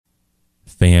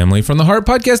Family from the Heart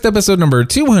podcast, episode number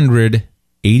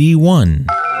 281.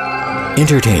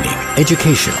 Entertaining,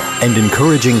 educational, and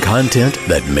encouraging content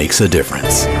that makes a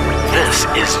difference. This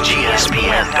is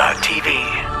GSPN.TV.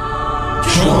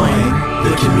 Join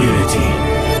the community.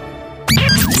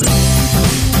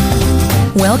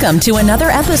 Welcome to another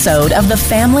episode of The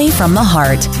Family from the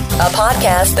Heart, a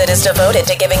podcast that is devoted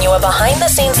to giving you a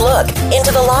behind-the-scenes look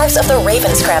into the lives of the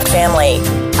Ravenscraft family,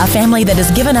 a family that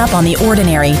has given up on the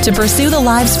ordinary to pursue the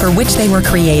lives for which they were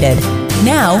created.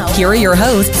 Now, here are your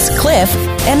hosts, Cliff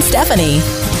and Stephanie.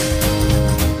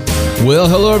 Well,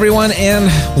 hello everyone, and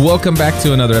welcome back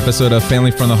to another episode of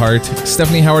Family from the Heart.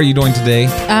 Stephanie, how are you doing today?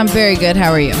 I'm very good. How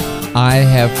are you? I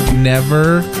have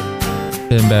never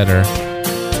been better.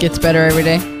 Gets better every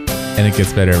day. And it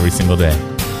gets better every single day.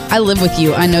 I live with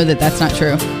you. I know that that's not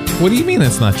true. What do you mean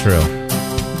that's not true?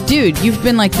 Dude, you've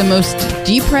been like the most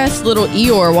depressed little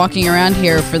Eeyore walking around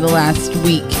here for the last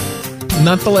week.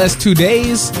 Not the last 2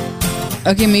 days.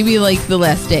 Okay, maybe like the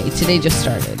last day. Today just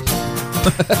started.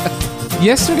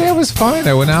 Yesterday I was fine.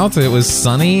 I went out. It was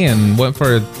sunny and went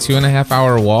for a 2.5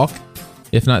 hour walk,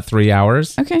 if not 3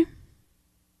 hours. Okay.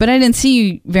 But I didn't see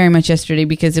you very much yesterday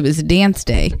because it was a dance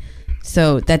day.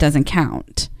 So that doesn't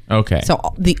count. Okay. So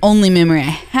the only memory I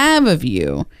have of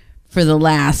you for the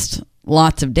last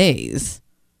lots of days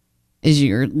is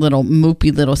your little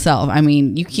moopy little self. I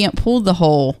mean, you can't pull the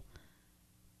whole,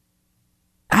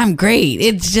 I'm great,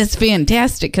 it's just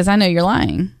fantastic, because I know you're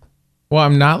lying. Well,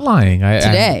 I'm not lying.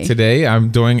 Today I'm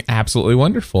doing absolutely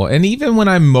wonderful. And even when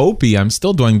I'm mopey, I'm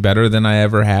still doing better than I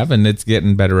ever have, and it's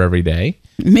getting better every day.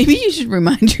 Maybe you should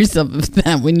mimind yourself of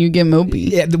that when you get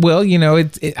mopey. Yeah, well, you know,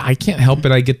 I can't help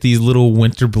it. I get these little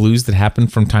winter blues that happen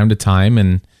from time to time,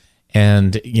 and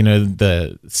you know,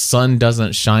 the sun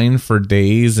doesn't shine for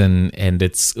days, and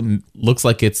it's looks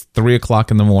like it's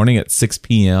 3:00 in the morning at 6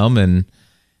 p.m.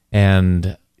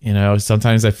 and you know,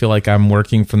 sometimes I feel like I'm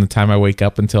working from the time I wake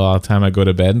up until the time I go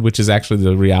to bed, which is actually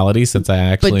the reality, since I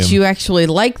actually But you actually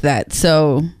like that,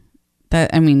 so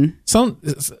that, I mean...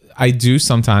 I do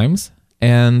sometimes,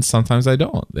 and sometimes I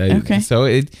don't. Okay. So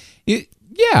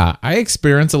yeah, I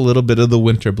experience a little bit of the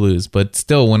winter blues, but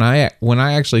still, when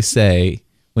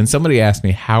somebody asks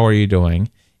me, how are you doing?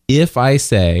 If I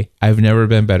say, I've never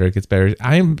been better, it gets better,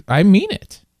 I mean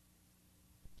it.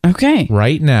 Okay.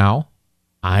 Right now,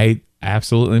 I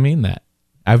absolutely mean that.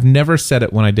 I've never said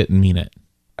it when I didn't mean it.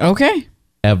 Okay.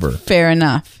 Ever. Fair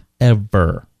enough.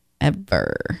 Ever.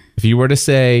 If you were to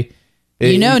say...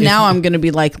 now I'm going to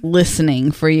be like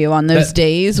listening for you on those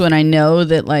days when I know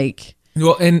that like...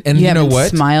 Well, and you know haven't what?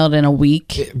 Smiled in a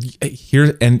week.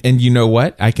 Here and you know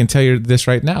what? I can tell you this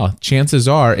right now. Chances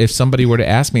are, if somebody were to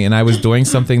ask me and I was doing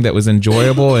something that was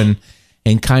enjoyable and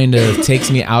kind of takes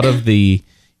me out of the,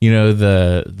 you know,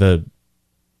 the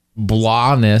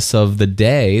blahness of the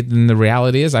day, then the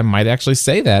reality is I might actually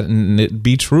say that and it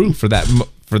be true for that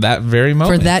very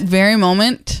moment. For that very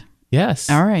moment? Yes.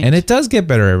 All right. And it does get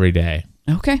better every day.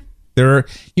 Okay. You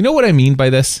know what I mean by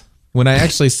this? When I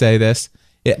actually say this,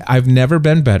 I've never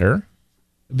been better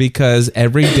because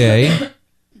every day...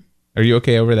 Are you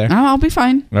okay over there? Oh, I'll be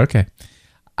fine. Okay.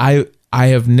 I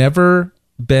have never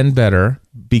been better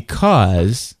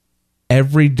because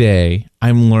every day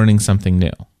I'm learning something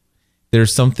new.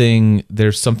 There's something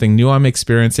new I'm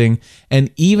experiencing,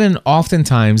 and even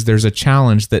oftentimes there's a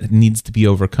challenge that needs to be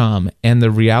overcome. And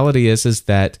the reality is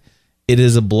that it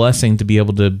is a blessing to be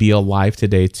able to be alive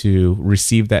today to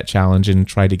receive that challenge and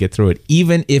try to get through it,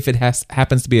 even if it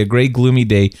happens to be a gray, gloomy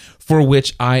day for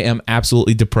which I am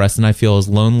absolutely depressed and I feel as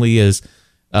lonely as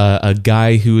a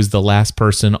guy who is the last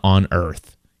person on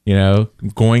earth. You know,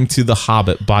 going to the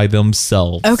Hobbit by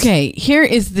themselves. Okay, here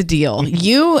is the deal.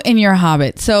 You and your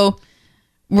Hobbit. So...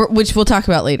 which we'll talk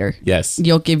about later. Yes.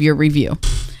 You'll give your review.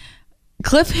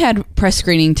 Cliff had press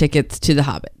screening tickets to The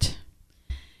Hobbit,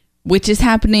 which is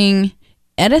happening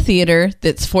at a theater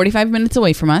that's 45 minutes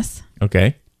away from us.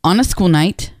 Okay. On a school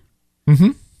night.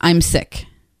 Mm-hmm. I'm sick.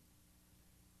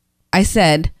 I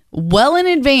said, well in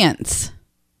advance,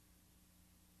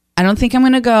 I don't think I'm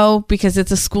going to go because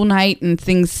it's a school night and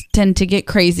things tend to get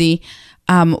crazy.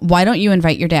 Why don't you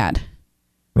invite your dad?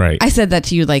 Right. I said that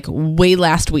to you like way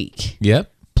last week. Yep.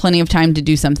 Plenty of time to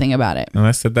do something about it. And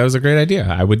I said that was a great idea.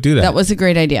 I would do that. That was a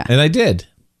great idea. And I did.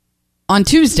 On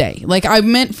Tuesday. Like, I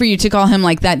meant for you to call him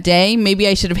like that day. Maybe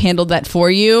I should have handled that for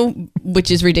you,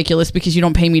 which is ridiculous because you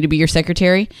don't pay me to be your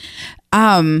secretary.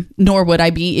 Nor would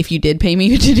I be if you did pay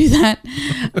me to do that.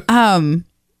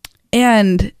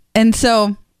 And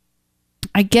so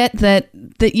I get that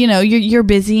you know, you're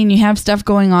busy and you have stuff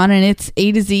going on and it's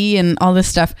A to Z and all this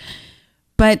stuff.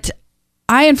 But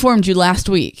I informed you last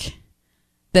week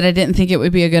that I didn't think it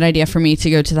would be a good idea for me to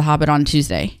go to the Hobbit on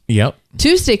Tuesday. Yep.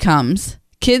 Tuesday comes.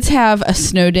 Kids have a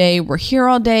snow day. We're here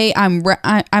all day. I'm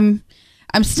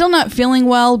still not feeling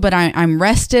well, but I'm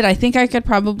rested. I think I could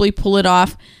probably pull it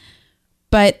off.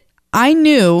 But I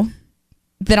knew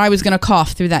that I was going to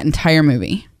cough through that entire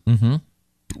movie,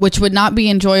 which would not be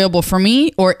enjoyable for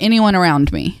me or anyone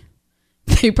around me.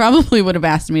 They probably would have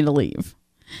asked me to leave.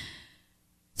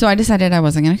 So I decided I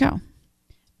wasn't going to go.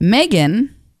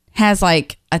 Megan has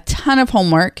like a ton of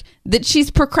homework that she's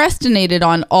procrastinated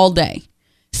on all day.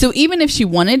 So even if she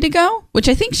wanted to go, which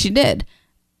I think she did,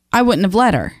 I wouldn't have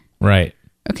let her. Right.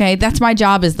 Okay, that's my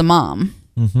job as the mom.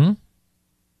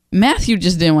 Matthew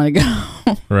just didn't want to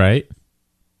go. Right.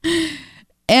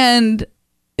 And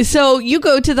so you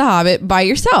go to the Hobbit by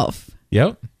yourself.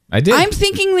 Yep. I did. I'm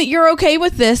thinking that you're okay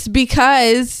with this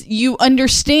because you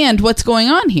understand what's going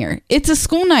on here. It's a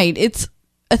school night. It's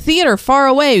a theater far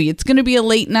away. It's going to be a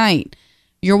late night.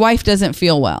 Your wife doesn't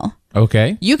feel well.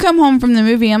 Okay. You come home from the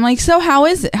movie. I'm like, so how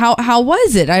is it? How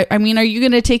was it? I mean, are you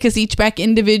going to take us each back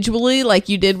individually like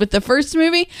you did with the first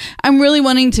movie? I'm really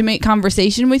wanting to make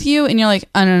conversation with you. And you're like,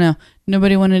 I don't know.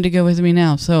 Nobody wanted to go with me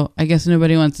now. So I guess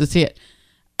nobody wants to see it.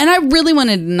 And I really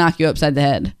wanted to knock you upside the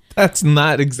head. That's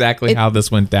not exactly how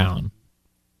this went down.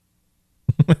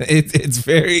 It's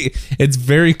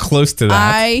very close to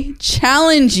that. I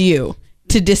challenge you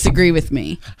to disagree with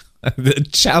me. The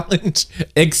challenge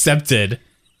accepted.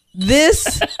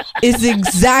 This is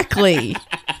exactly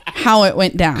how it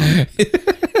went down.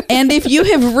 And if you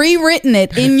have rewritten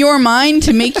it in your mind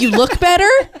to make you look better,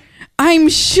 I'm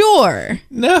sure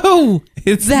No,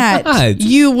 it's that not.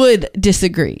 you would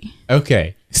disagree.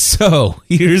 Okay, so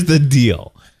here's the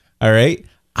deal. All right.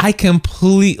 I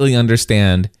completely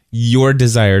understand your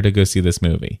desire to go see this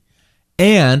movie.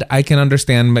 And I can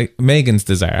understand Megan's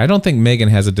desire. I don't think Megan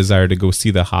has a desire to go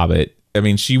see The Hobbit. I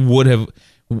mean, she would have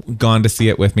gone to see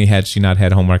it with me had she not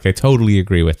had homework. I totally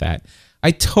agree with that.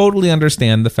 I totally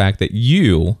understand the fact that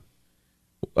you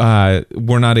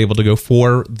were not able to go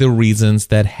for the reasons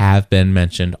that have been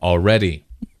mentioned already.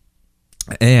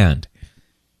 And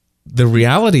the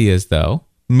reality is, though,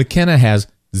 McKenna has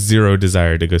zero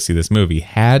desire to go see this movie.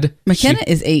 McKenna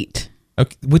is 8.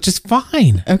 Okay, which is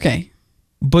fine. Okay.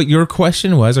 But your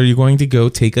question was, are you going to go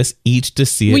take us each to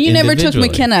see it? Well, you never took individually?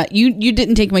 McKenna. You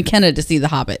didn't take McKenna to see The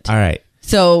Hobbit. All right.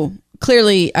 So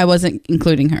clearly I wasn't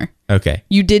including her. Okay.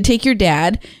 You did take your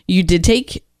dad. You did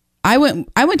take... I went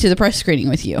to the press screening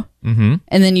with you. Mm-hmm.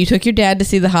 And then you took your dad to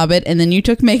see The Hobbit. And then you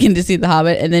took Megan to see The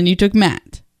Hobbit. And then you took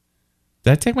Matt.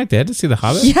 Did I take my dad to see The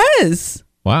Hobbit? Yes.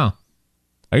 Wow.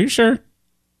 Are you sure?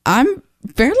 I'm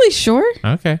fairly sure.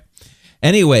 Okay.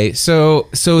 Anyway, so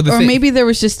the Or thing, maybe there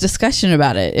was just discussion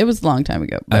about it. It was a long time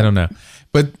ago. But I don't know.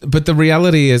 But the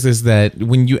reality is that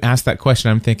when you ask that question,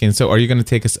 I'm thinking, so are you going to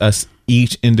take us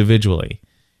each individually?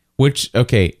 Which,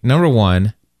 okay, number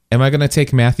one, am I going to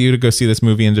take Matthew to go see this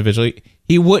movie individually?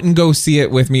 He wouldn't go see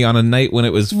it with me on a night when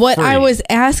it was what free. I was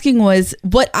asking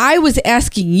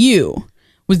you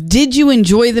was, did you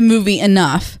enjoy the movie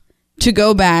enough to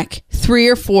go back 3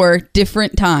 or 4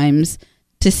 different times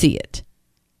to see it?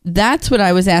 That's what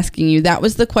I was asking you. That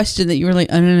was the question that you were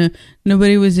like, I don't know.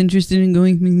 Nobody was interested in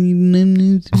going.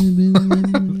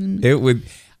 It would.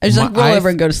 I was like, roll over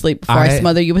and go to sleep before I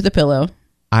smother you with a pillow.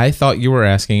 I thought you were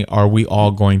asking, are we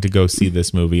all going to go see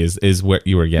this movie is what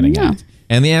you were getting at.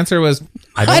 And the answer was,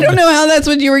 I don't know how that's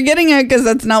what you were getting at because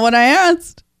that's not what I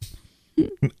asked.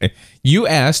 You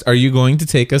asked, are you going to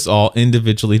take us all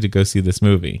individually to go see this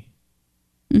movie?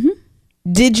 Mm-hmm.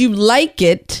 Did you like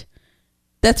it?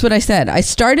 That's what I said. I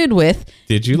started with,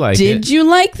 did you like it? Did you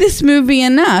like this movie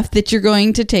enough that you're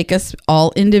going to take us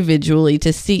all individually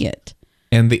to see it?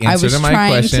 And the answer to my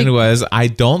question was, I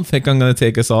don't think I'm going to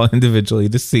take us all individually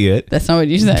to see it. That's not what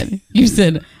you said. You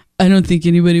said, I don't think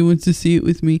anybody wants to see it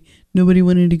with me. Nobody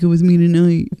wanted to go with me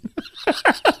tonight.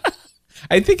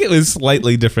 I think it was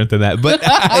slightly different than that, but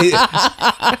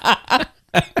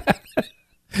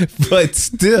but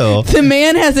still. The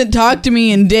man hasn't talked to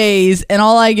me in days, and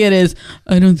all I get is,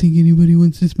 I don't think anybody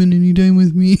wants to spend any time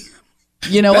with me.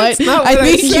 You know what? I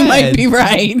think you might be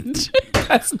right.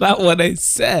 That's not what I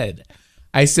said.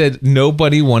 I said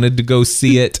nobody wanted to go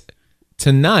see it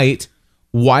tonight.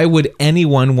 Why would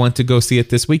anyone want to go see it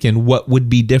this weekend? What would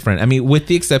be different? I mean, with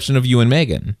the exception of you and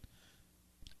Megan.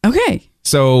 Okay.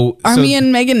 So are me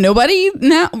and Megan nobody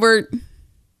now?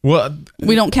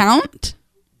 We don't count?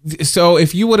 So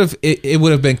if you would have, it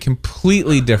would have been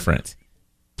completely different.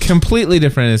 Completely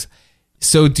different is,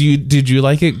 so did you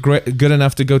like it good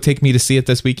enough to go take me to see it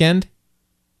this weekend?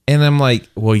 And I'm like,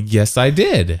 well, yes, I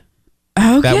did.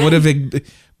 Okay. That would have,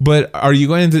 but are you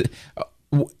going to,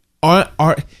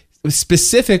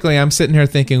 specifically, I'm sitting here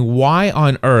thinking, why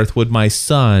on earth would my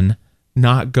son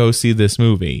not go see this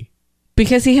movie?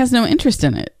 Because he has no interest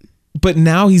in it. But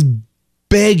now he's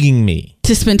begging me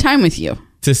to spend time with you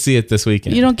to see it this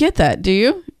weekend. You don't get that, do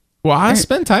you? Well, I'll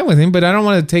spend time with him, but I don't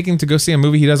want to take him to go see a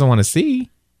movie he doesn't want to see.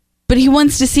 But he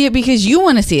wants to see it because you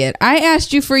want to see it. I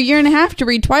asked you for a year and a half to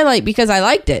read Twilight because I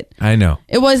liked it. I know.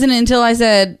 It wasn't until I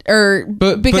said,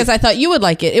 because I thought you would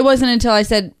like it. It wasn't until I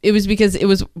said it was because it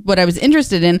was what I was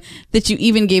interested in that you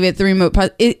even gave it the remote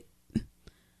pause.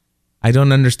 I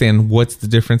don't understand what's the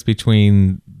difference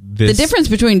between this. The difference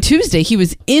between Tuesday, he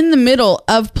was in the middle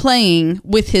of playing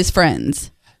with his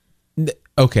friends.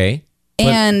 Okay.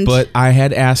 And but I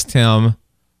had asked him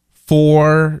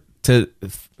 4 to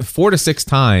 6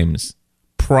 times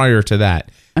prior to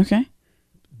that. Okay.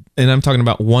 And I'm talking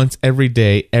about once every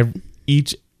day,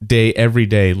 each day, every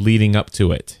day leading up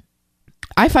to it.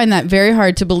 I find that very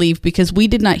hard to believe because we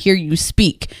did not hear you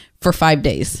speak for 5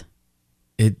 days.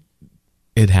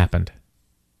 It happened.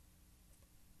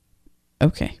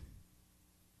 Okay.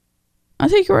 I'll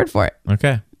take your word for it.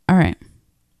 Okay. All right.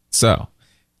 So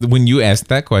when you asked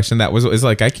that question, that was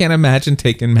like, I can't imagine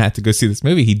taking Matt to go see this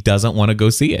movie. He doesn't want to go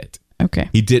see it. Okay.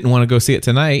 He didn't want to go see it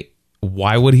tonight.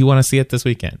 Why would he want to see it this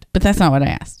weekend? But that's not what I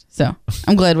asked. So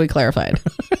I'm glad we clarified.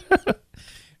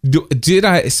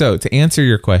 So to answer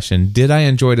your question, did I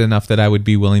enjoy it enough that I would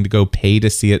be willing to go pay to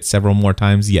see it several more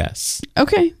times? Yes.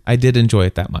 Okay. I did enjoy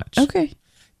it that much. Okay.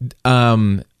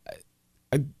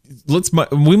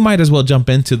 We might as well jump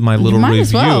into my little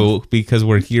review because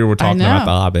we're talking about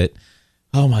The Hobbit.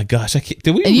 Oh my gosh.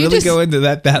 Did we really go into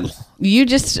that long? You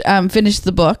just finished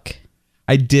the book.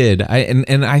 I did.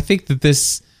 And I think that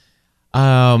this,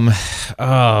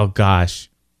 oh gosh,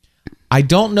 I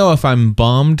don't know if I'm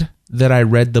bummed that I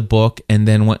read the book and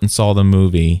then went and saw the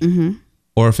movie,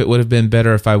 or if it would have been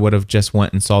better if I would have just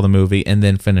went and saw the movie and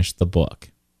then finished the book.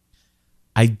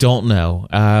 I don't know.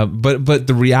 But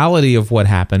the reality of what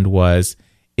happened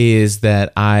is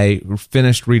that I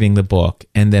finished reading the book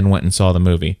and then went and saw the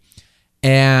movie.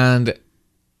 And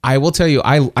I will tell you,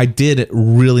 I did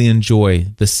really enjoy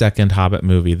the second Hobbit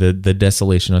movie, the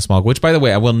Desolation of Smaug, which, by the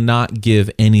way, I will not give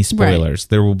any spoilers. Right.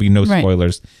 There will be no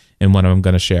spoilers in what I'm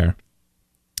going to share.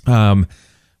 But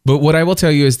what I will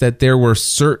tell you is that there were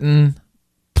certain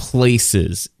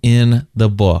places in the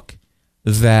book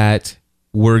that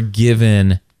were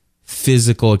given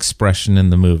physical expression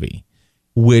in the movie,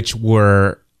 which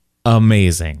were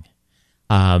amazing.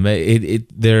 The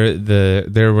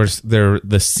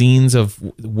scenes of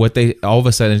what they, all of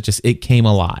a sudden it came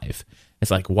alive.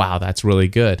 It's like, wow, that's really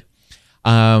good.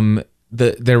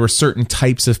 There were certain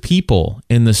types of people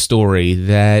in the story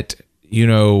that,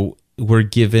 were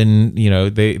given,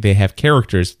 they have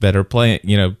characters that are playing,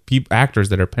 actors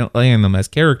that are playing them as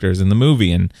characters in the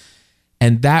movie.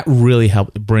 And that really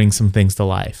helped bring some things to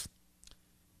life.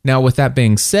 Now, with that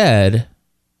being said,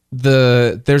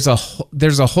 there's a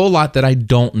whole lot that I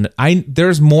don't.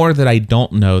 There's more that I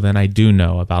don't know than I do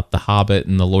know about The Hobbit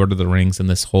and The Lord of the Rings and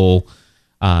this whole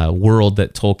world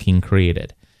that Tolkien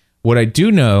created. What I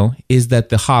do know is that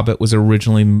The Hobbit was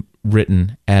originally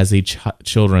written as a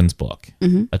children's book,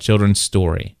 a children's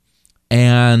story,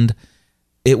 and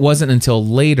it wasn't until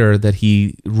later that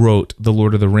he wrote The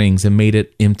Lord of the Rings and made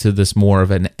it into this more of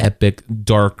an epic,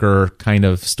 darker kind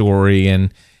of story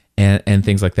and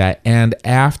things like that. And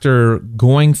after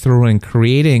going through and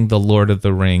creating The Lord of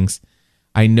the Rings,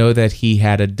 I know that he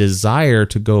had a desire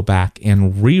to go back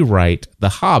and rewrite The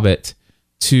Hobbit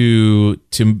to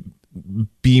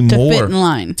be more fit in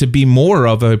line, to be more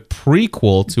of a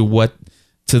prequel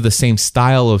to the same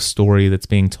style of story that's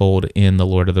being told in the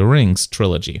Lord of the Rings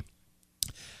trilogy.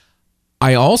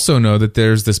 I also know that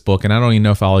there's this book, and I don't even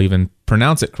know if I'll even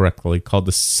pronounce it correctly, called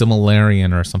The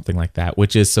Silmarillion or something like that,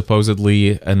 which is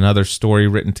supposedly another story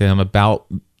written to him about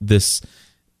this,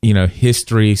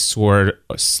 history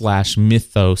 /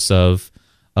 mythos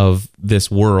of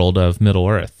this world of Middle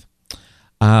Earth.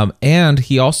 And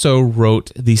he also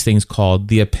wrote these things called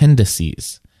the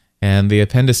appendices. And the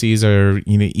appendices are,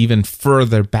 even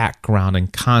further background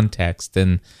and context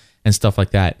and stuff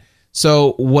like that.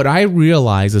 So what I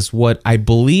realize is what I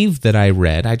believe that I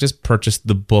read. I just purchased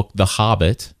the book The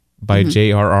Hobbit by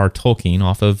J.R.R. Tolkien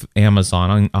off of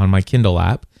Amazon on my Kindle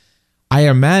app. I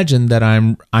imagine that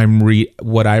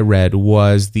what I read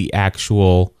was the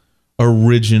actual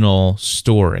original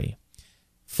story.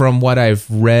 From what I've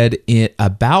read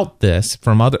about this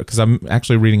from because I'm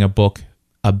actually reading a book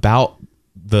about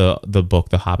the book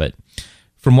The Hobbit.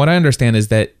 From what I understand is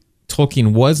that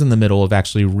Tolkien was in the middle of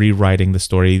actually rewriting the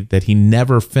story, that he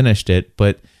never finished it,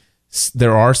 but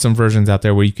there are some versions out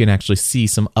there where you can actually see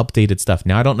some updated stuff.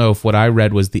 Now, I don't know if what I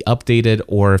read was the updated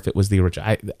or if it was the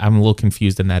original. I'm a little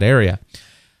confused in that area.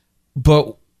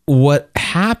 But what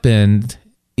happened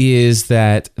is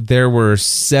that there were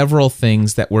several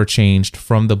things that were changed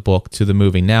from the book to the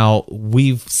movie. Now,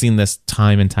 we've seen this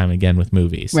time and time again with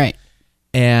movies. Right.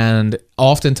 And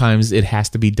oftentimes it has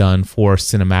to be done for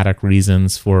cinematic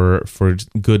reasons, for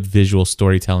good visual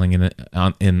storytelling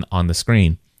on the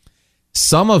screen.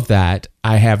 Some of that,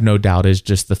 I have no doubt, is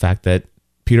just the fact that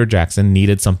Peter Jackson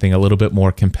needed something a little bit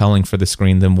more compelling for the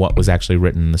screen than what was actually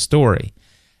written in the story.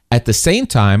 At the same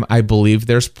time, I believe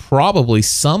there's probably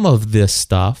some of this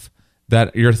stuff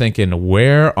that you're thinking,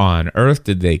 where on earth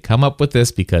did they come up with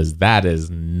this? Because that is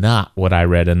not what I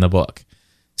read in the book.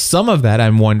 Some of that,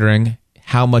 I'm wondering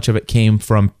how much of it came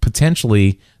from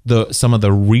potentially some of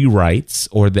the rewrites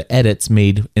or the edits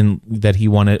made in that he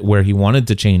wanted, where he wanted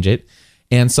to change it.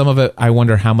 And some of it, I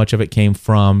wonder how much of it came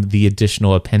from the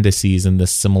additional appendices and the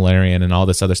similarian and all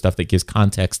this other stuff that gives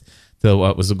context to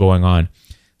what was going on.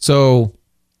 So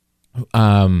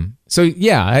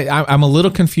yeah, I'm a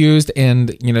little confused,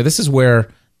 and this is where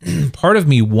part of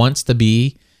me wants to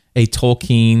be a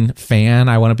Tolkien fan.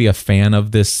 I want to be a fan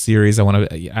of this series.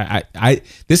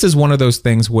 This is one of those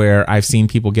things where I've seen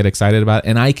people get excited about it,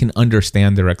 and I can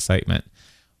understand their excitement.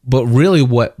 But really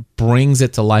what brings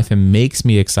it to life and makes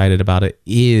me excited about it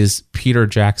is Peter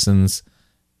Jackson's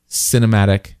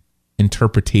cinematic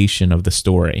interpretation of the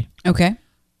story. Okay.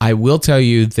 I will tell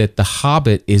you that The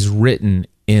Hobbit is written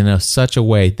in such a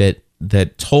way that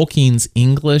Tolkien's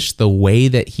English, the way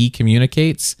that he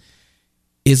communicates,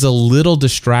 is a little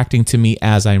distracting to me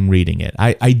as I'm reading it.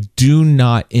 I did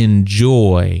not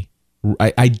enjoy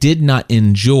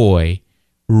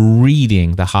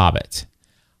reading The Hobbit.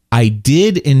 I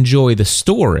did enjoy the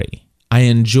story. I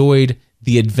enjoyed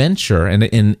the adventure and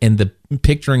the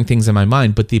picturing things in my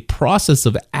mind, but the process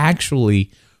of actually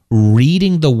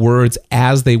reading the words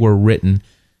as they were written,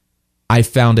 I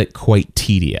found it quite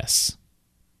tedious.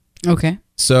 Okay.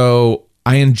 So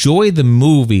I enjoy the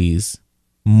movies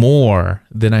more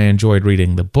than I enjoyed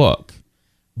reading the book,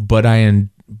 but I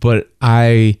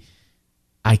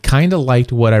kind of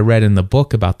liked what I read in the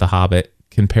book about The Hobbit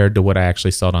compared to what I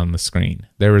actually saw on the screen.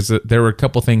 There were a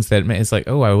couple things that it's like,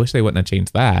 oh, I wish they wouldn't have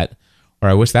changed that, or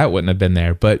I wish that wouldn't have been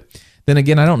there. But then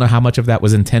again, I don't know how much of that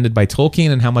was intended by Tolkien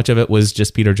and how much of it was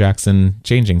just Peter Jackson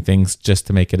changing things just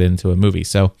to make it into a movie.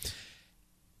 So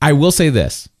I will say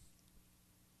this.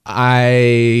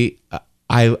 I'm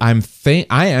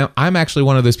actually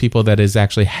one of those people that is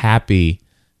actually happy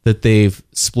that they've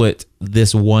split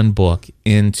this one book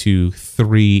into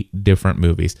 3 different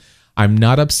movies. I'm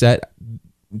not upset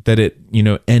that it,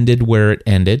 ended where it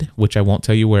ended, which I won't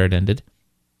tell you where it ended,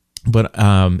 but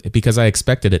because I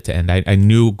expected it to end. I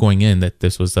knew going in that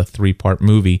this was a 3-part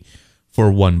movie for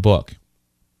one book.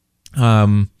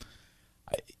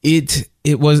 It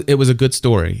was a good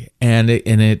story, and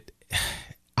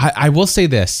I will say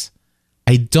this.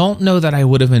 I don't know that I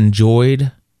would have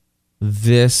enjoyed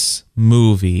this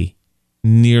movie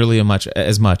nearly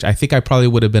as much. I think I probably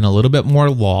would have been a little bit more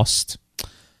lost,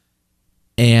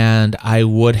 and I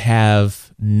would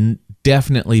have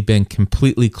definitely been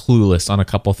completely clueless on a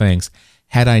couple things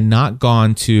had I not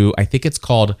gone to, I think it's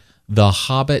called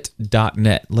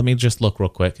thehobbit.net. Let me just look real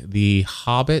quick.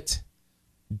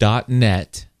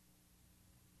 Thehobbit.net.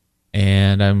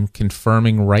 And I'm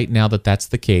confirming right now that that's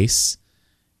the case.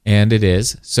 And it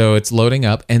is. So it's loading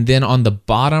up. And then on the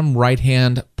bottom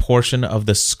right-hand portion of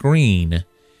the screen,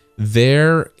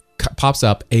 there pops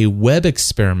up a web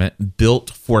experiment built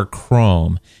for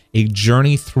Chrome, a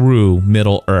journey through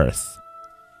Middle-earth.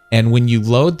 And when you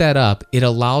load that up, it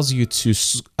allows you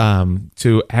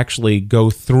to actually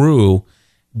go through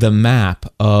the map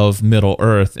of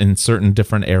Middle-earth in certain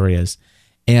different areas.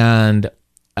 And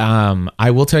I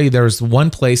will tell you, there's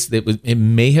one place that it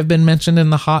may have been mentioned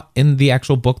in the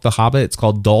actual book, The Hobbit. It's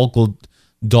called Dol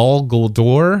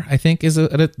Guldur, I think is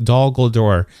it? Dol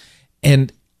Guldur.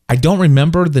 And I don't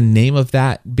remember the name of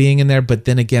that being in there, but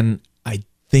then again, I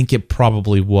think it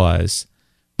probably was.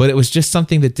 But it was just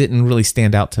something that didn't really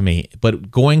stand out to me.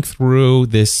 But going through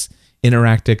this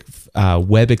interactive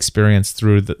web experience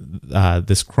through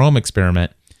this Chrome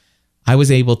experiment, I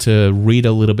was able to read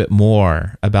a little bit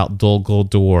more about Dol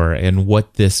Guldur and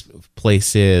what this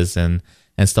place is and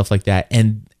stuff like that.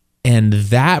 And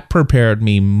that prepared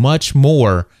me much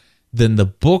more than the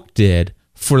book did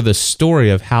for the story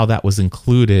of how that was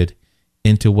included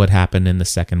into what happened in the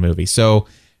second movie. So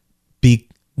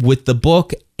with the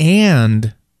book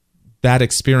and that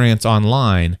experience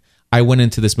online, I went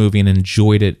into this movie and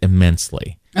enjoyed it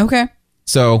immensely. Okay.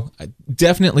 So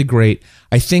definitely great.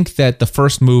 I think that the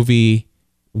first movie,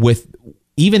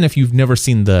 even if you've never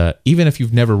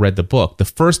read the book, the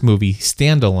first movie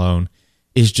standalone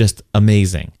is just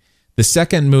amazing. The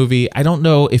second movie, I don't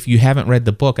know if you haven't read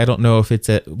the book, I don't know if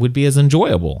would be as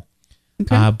enjoyable.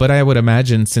 Okay. But I would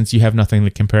imagine, since you have nothing to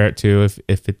compare it to,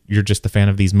 if you're just a fan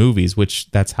of these movies,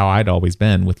 which that's how I'd always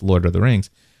been with Lord of the Rings,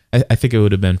 I think it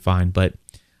would have been fine. But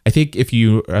I think if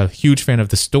you're a huge fan of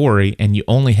the story and you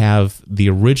only have the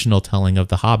original telling of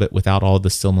The Hobbit without all the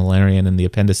Silmarillion and the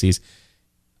appendices,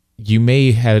 you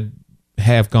may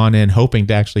have gone in hoping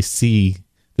to actually see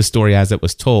the story as it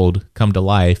was told come to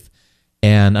life.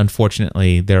 And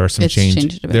unfortunately, there are some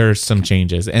changes. There are some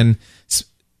changes. And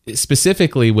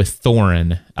specifically with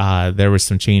Thorin, there were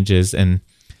some changes, and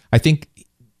I think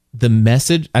the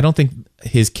message, I don't think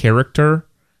his character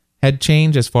had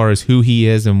changed as far as who he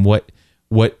is and what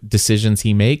decisions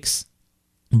he makes,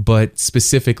 but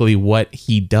specifically what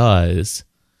he does.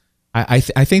 I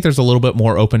think there's a little bit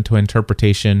more open to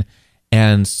interpretation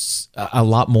and a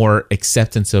lot more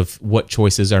acceptance of what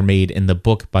choices are made in the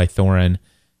book by Thorin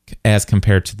as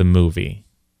compared to the movie.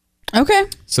 Okay.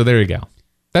 So there you go.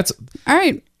 That's all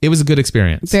right. It was a good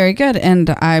experience. Very good. And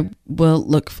I will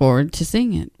look forward to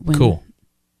seeing it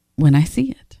when I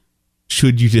see it.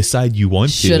 Should you decide you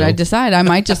want to? Should I decide? I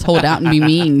might just hold out and be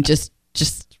mean. Just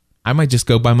I might just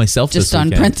go by myself just this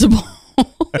weekend. On principle.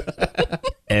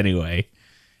 Anyway.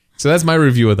 So that's my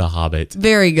review of The Hobbit.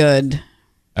 Very good.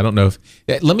 I don't know if...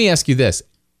 Let me ask you this.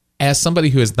 As somebody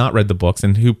who has not read the books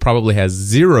and who probably has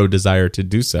zero desire to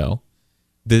do so,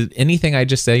 did anything I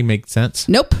just say make sense?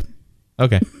 Nope.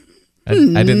 Okay. I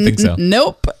didn't think so.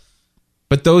 Nope.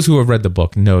 But those who have read the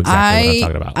book know exactly what I'm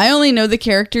talking about. I only know the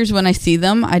characters when I see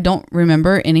them. I don't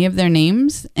remember any of their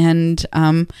names. And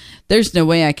there's no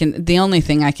way I can... The only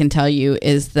thing I can tell you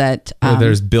is that...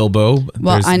 there's Bilbo.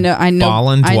 Well, there's I know.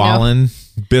 Balin, Dwalin,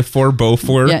 Bifur,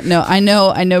 Beaufort. Yeah, no, I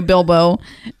know Bilbo.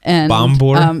 And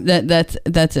Bombur.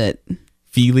 That's it.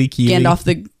 Feely, Keely. Gandalf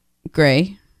the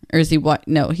Grey. Or is he white?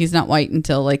 No, he's not white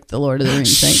until like the Lord of the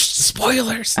Rings thing.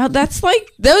 Spoilers. Oh, that's like,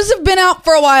 those have been out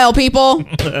for a while, people.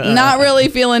 Not really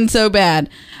feeling so bad.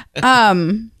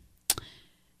 And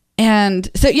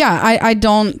so, yeah, I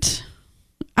don't.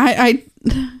 I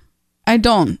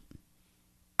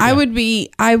would be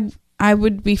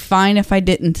fine if I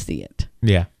didn't see it.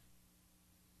 Yeah.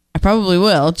 I probably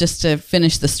will, just to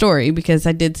finish the story, because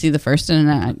I did see the first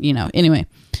and anyway.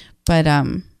 But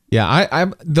yeah, I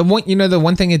the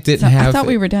one thing it didn't have. I thought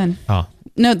we were done. Oh.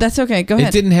 No, that's okay. Go ahead.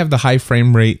 It didn't have the high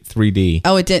frame rate 3D.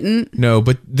 Oh, it didn't? No,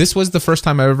 but this was the first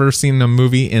time I've ever seen a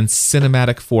movie in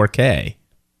cinematic 4K.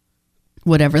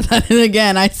 Whatever that is.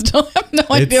 Again, I still have no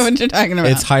idea what you're talking about.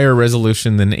 It's higher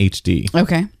resolution than HD.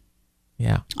 Okay.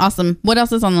 Yeah. Awesome. What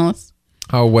else is on the list?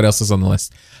 Oh, what else is on the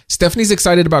list? Stephanie's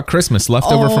excited about Christmas,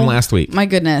 leftover from last week. My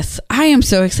goodness. I am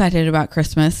so excited about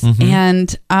Christmas. Mm-hmm.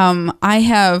 And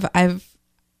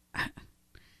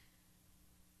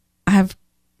I've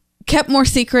kept more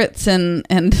secrets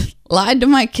and lied to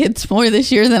my kids more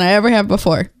this year than I ever have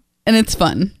before. And it's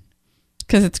fun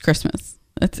because it's Christmas.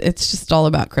 It's just all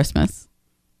about Christmas.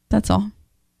 That's all.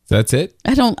 That's it?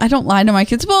 I don't lie to my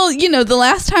kids. Well, the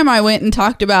last time I went and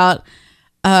talked about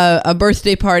a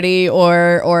birthday party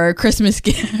or a Christmas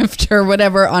gift or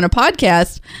whatever on a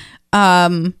podcast,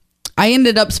 I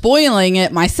ended up spoiling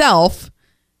it myself,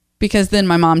 because then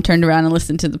my mom turned around and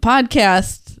listened to the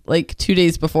podcast like 2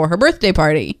 days before her birthday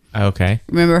party. Okay.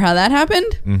 Remember how that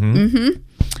happened? Mm-hmm. Mm-hmm.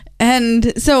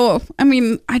 And so, I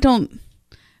mean, I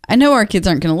know our kids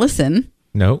aren't going to listen.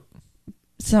 Nope.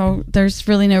 So there's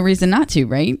really no reason not to,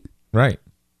 right? Right.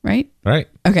 Right? Right.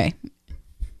 Okay.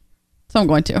 So I'm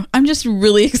going to. I'm just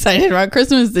really excited about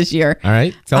Christmas this year. All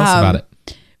right. Tell us about it.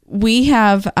 We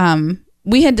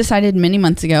had decided many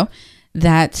months ago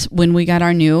that when we got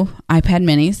our new iPad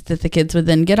minis, that the kids would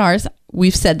then get ours.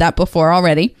 We've said that before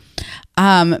already.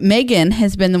 Megan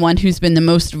has been the one who's been the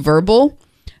most verbal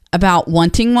about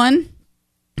wanting one.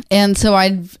 And so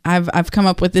I've come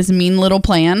up with this mean little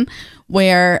plan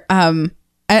where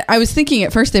I was thinking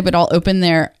at first they would all open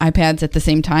their iPads at the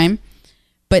same time.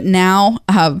 But now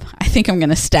I think I'm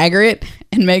going to stagger it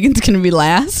and Megan's going to be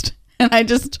last. And I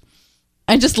just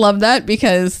love that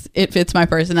because it fits my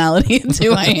personality. It's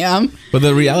who I am. Well,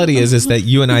 the reality is that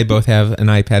you and I both have an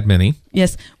iPad mini.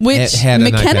 Yes. Which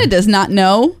McKenna does not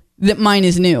know that mine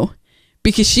is new,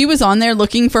 because she was on there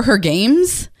looking for her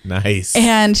games. Nice.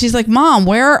 And she's like, Mom,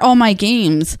 where are all my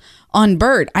games on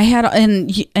Bert? I had,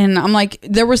 and I'm like,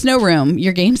 there was no room.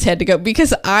 Your games had to go,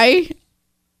 because I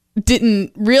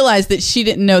didn't realize that she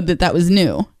didn't know that was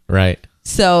new. Right.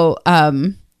 So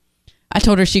I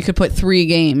told her she could put 3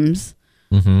 games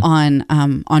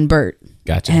on Bert.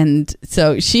 Gotcha. And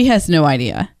so she has no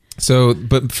idea. So,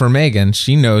 but for Megan,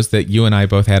 she knows that you and I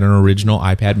both had an original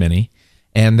iPad mini,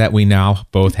 and that we now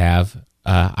both have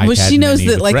iPad Well, she knows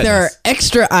mini that with there are Retinas.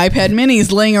 extra iPad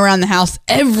minis laying around the house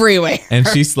everywhere. And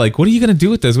she's like, "What are you going to do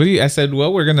with this?" I said,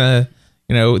 "Well, we're gonna,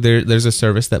 there's a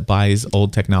service that buys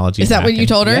old technology." Is that back." what you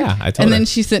told her? Yeah, I told her. And then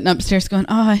she's sitting upstairs going,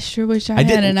 "Oh, I sure wish I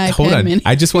had an iPad Hold on. mini."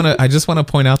 I just want to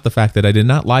point out the fact that I did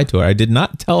not lie to her. I did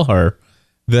not tell her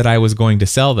that I was going to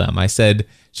sell them. I said,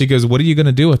 she goes, "What are you going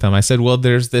to do with them?" I said, "Well,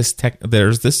 there's this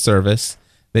service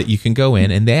that you can go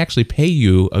in, and they actually pay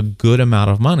you a good amount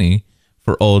of money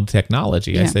for old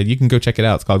technology." I Yeah. said, "You can go check it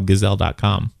out. It's called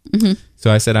Gazelle.com."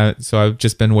 So I said, I've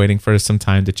just been waiting for some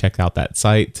time to check out that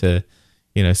site to,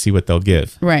 see what they'll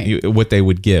give, Right. What they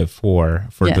would give for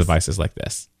Yes. devices like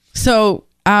this. So,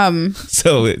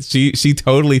 So she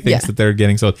totally thinks Yeah. that they're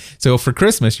getting sold. So for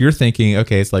Christmas, you're thinking,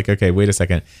 okay, it's like, okay, wait a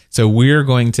second. So we're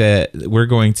going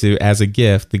to as a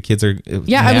gift, the kids are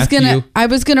yeah, I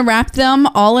was gonna wrap them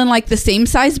all in like the same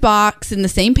size box in the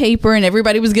same paper, and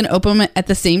everybody was gonna open them at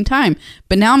the same time.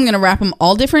 But now I'm gonna wrap them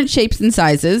all different shapes and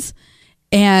sizes,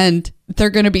 and they're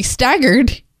gonna be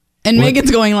staggered. And Well- Megan's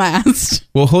going last.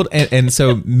 Well, hold and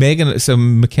so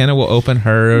McKenna will open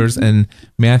hers, and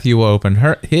Matthew will open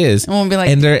his, And we'll be like-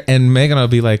 and Megan will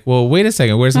be like, well, wait a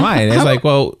second, where's mine? And it's like,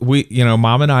 well, we,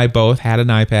 Mom and I both had an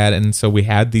iPad, and so we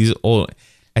had these old.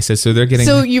 I said, so they're getting.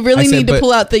 So you really I said, need to but-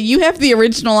 pull out you have the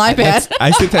original iPad.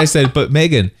 I said, but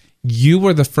Megan, you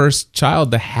were the first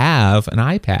child to have an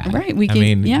iPad. Right, we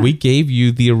gave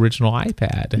you the original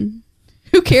iPad.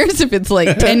 Who cares if it's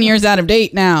like 10 years out of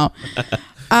date now?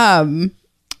 10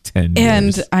 And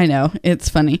years. I know it's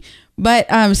funny, but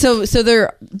so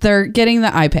they're getting the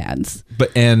iPads.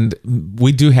 And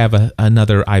we do have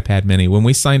another iPad mini. When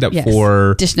we signed up Yes.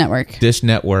 for Dish Network. Dish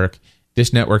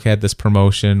Network had this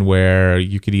promotion where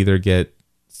you could either get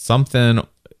something.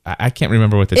 I can't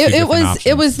remember what the two different options.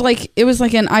 It was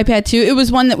like an iPad 2. It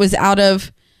was one that was out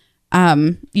of.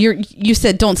 You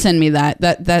said don't send me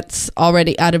that's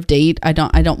already out of date. I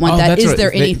don't want that. That's Is right.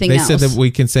 there anything they else? said that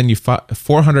we can send you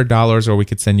 $400, or we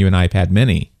could send you an iPad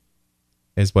mini,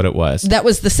 is what it was. That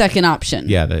was the second option.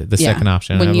 Yeah, the second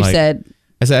option. When And you I'm like, said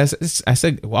I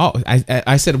said, wow.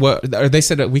 I said, well, or they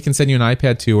said that we can send you an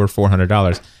iPad 2 or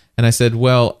 $400. And I said,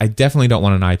 well, I definitely don't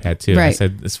want an iPad 2. I Right.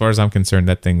 said, as far as I'm concerned,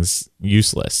 that thing's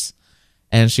useless.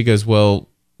 And she goes, well,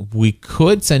 we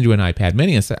could send you an iPad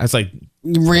mini. I was like,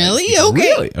 really? Okay.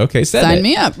 really? Okay, send Sign it.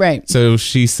 me up. Right. So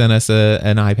she sent us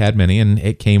an iPad mini, and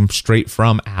it came straight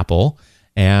from Apple.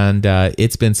 And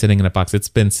it's been sitting in a box. It's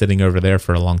been sitting over there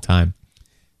for a long time.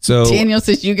 So Daniel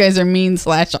says you guys are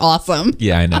mean/awesome.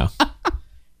 yeah, I know.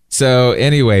 So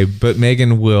anyway, but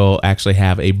Megan will actually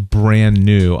have a brand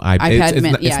new iPad It's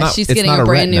mini. not- it's Yeah, not- she's it's getting not a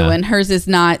brand new Retina. one. Hers is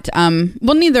not.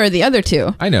 Well, neither are the other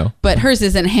two. I know. But hers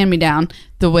isn't hand me down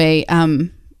the way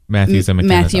Matthew's and McKenna's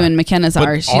Matthew are. and McKenna's But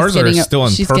are. She's ours getting are still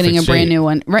in she's getting a perfect brand shape. new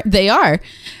one. Right, they are.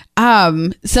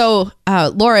 So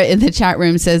Laura in the chat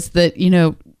room says that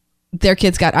their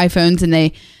kids got iPhones and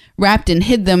they wrapped and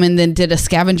hid them and then did a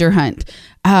scavenger hunt.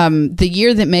 The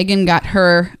year that Megan got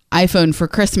her iPhone for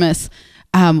Christmas,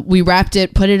 we wrapped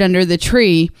it, put it under the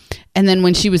tree, and then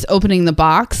when she was opening the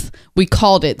box, we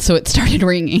called it, so it started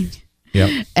ringing.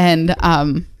 Yep. And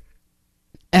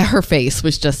her face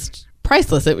was just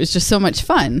priceless. It was just so much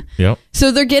fun. Yep.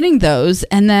 So they're getting those,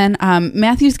 and then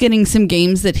Matthew's getting some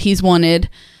games that he's wanted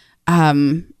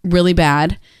really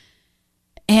bad.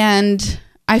 And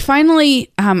I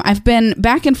finally, I've been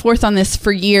back and forth on this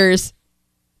for years.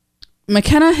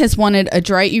 McKenna has wanted a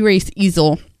dry erase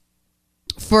easel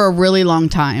for a really long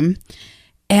time.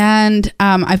 And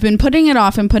I've been putting it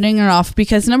off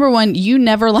because number one, you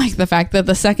never like the fact that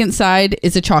the second side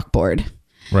is a chalkboard.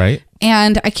 Right.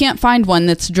 And I can't find one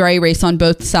that's dry erase on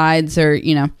both sides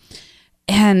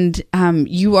and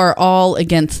you are all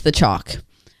against the chalk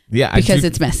Yeah. because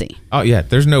it's messy. Oh yeah.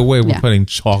 There's no way we're Yeah. putting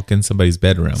chalk in somebody's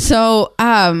bedroom. So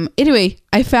anyway,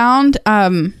 I found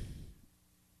the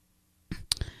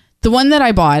one that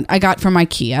I bought, I got from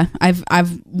IKEA.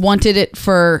 I've wanted it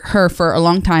for her for a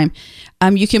long time.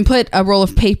 You can put a roll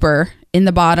of paper in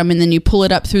the bottom and then you pull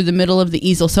it up through the middle of the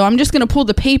easel. So I'm just going to pull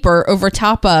the paper over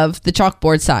top of the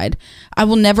chalkboard side. I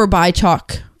will never buy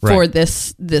chalk for Right.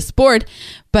 this board,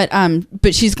 but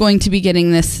she's going to be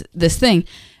getting this thing.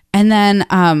 And then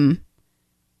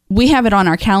we have it on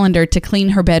our calendar to clean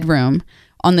her bedroom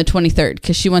on the 23rd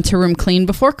because she wants her room clean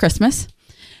before Christmas.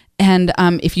 And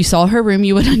if you saw her room,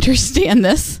 you would understand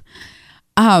this.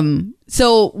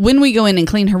 So when we go in and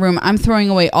clean her room, I'm throwing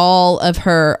away all of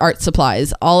her art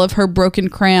supplies, all of her broken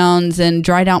crayons and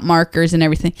dried out markers and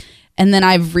everything. and then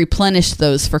I've replenished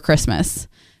those for Christmas.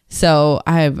 So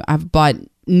I've bought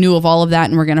new of all of that,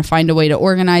 and we're going to find a way to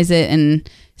organize it and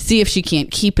see if she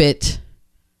can't keep it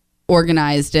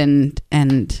organized and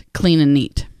clean and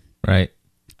neat. Right.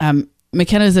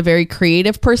 McKenna is a very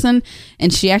creative person,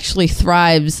 and she actually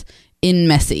thrives in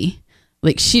messy.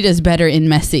 Like, she does better in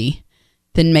messy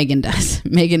than Megan does.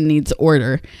 Megan needs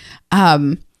order.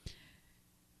 So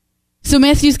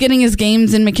Matthew's getting his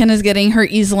games, and McKenna's getting her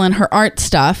easel and her art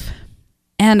stuff.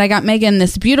 And I got Megan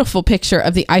this beautiful picture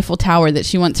of the Eiffel Tower that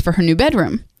she wants for her new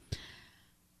bedroom.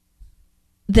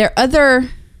 Their other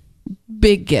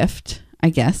big gift, I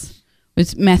guess,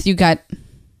 was Matthew got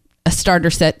a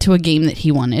starter set to a game that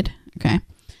he wanted. Okay.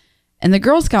 And the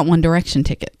girls got One Direction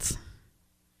tickets,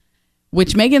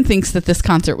 which Megan thinks that this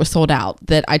concert was sold out,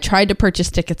 that I tried to purchase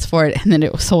tickets for it and then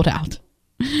it was sold out.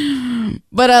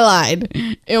 But I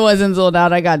lied. It wasn't sold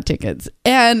out. I got tickets.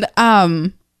 And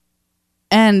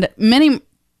many,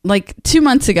 like 2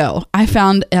 months ago, I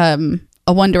found a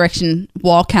One Direction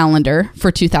wall calendar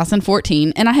for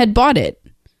 2014, and I had bought it,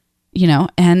 you know,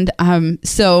 and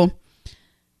so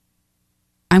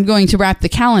I'm going to wrap the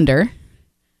calendar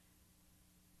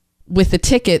with a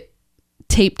ticket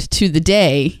taped to the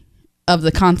day of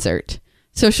the concert.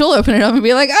 So she'll open it up and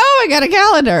be like, oh, I got a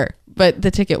calendar. But the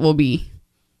ticket will be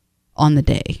on the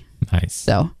day. Nice.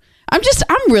 So I'm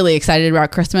really excited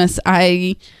about Christmas.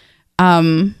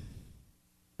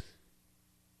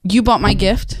 You bought my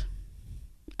gift.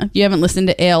 You haven't listened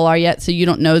to ALR yet, so you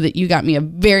don't know that you got me a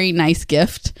very nice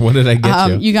gift. What did I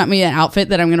get you? You got me an outfit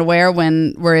that I'm going to wear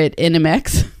when we're at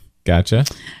NMX. Gotcha.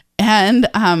 And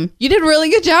you did a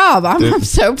really good job. I'm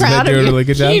so proud of you. Did I do a really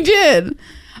good job? You did.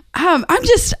 I'm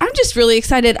just really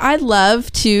excited. I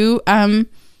love to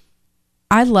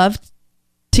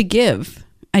give.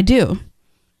 I do.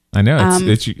 I know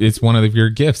it's one of your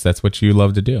gifts. That's what you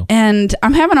love to do. And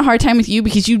I'm having a hard time with you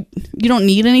because you don't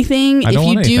need anything. I don't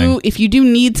want anything. If you do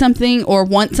need something or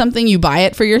want something, you buy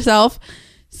it for yourself.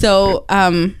 So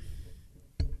I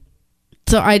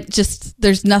just,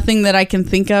 there's nothing that I can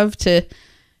think of to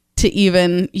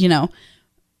even, you know,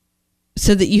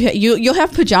 so that you'll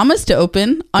have pajamas to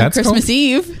open on That's Christmas cool.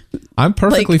 Eve. I'm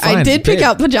perfectly fine. I did pick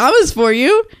out pajamas for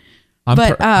you.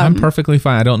 I'm perfectly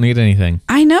fine. I don't need anything.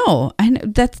 I know.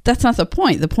 That's not the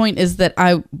point. The point is that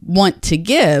I want to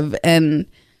give, and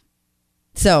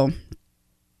so.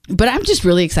 But I'm just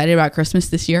really excited about Christmas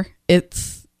this year.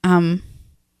 It's 13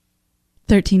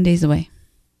 days away.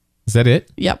 Is that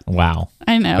it? Yep. Wow.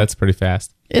 I know. That's pretty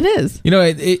fast. It is. You know,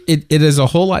 it is a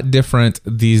whole lot different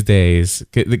these days.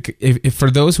 If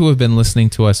for those who have been listening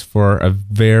to us for a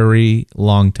very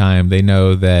long time, they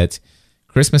know that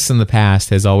Christmas in the past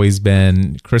has always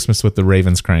been Christmas with the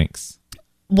Ravenscranks.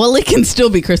 Well, it can still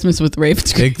be Christmas with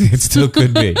Ravenscranks. It still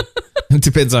could be. It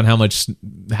depends on how much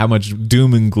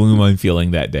doom and gloom I'm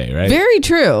feeling that day, right? Very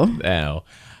true. No.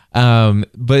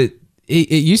 But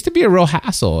it used to be a real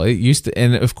hassle. It used to,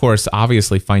 and of course,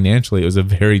 obviously, financially, it was a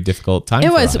very difficult time.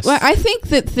 It was. Well, I think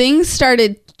that things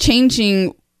started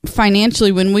changing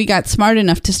financially when we got smart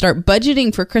enough to start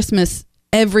budgeting for Christmas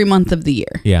every month of the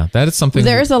year. Yeah, that is something.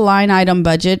 There is a line item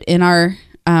budget in our,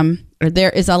 or there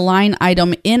is a line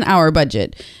item in our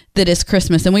budget that is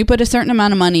Christmas, and we put a certain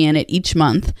amount of money in it each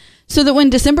month, so that when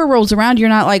December rolls around, you're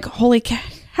not like, holy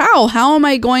cow, how am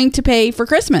I going to pay for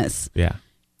Christmas? Yeah.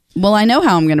 Well, I know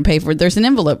how I'm going to pay for it. There's an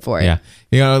envelope for it. Yeah.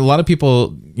 You know, a lot of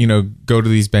people, you know, go to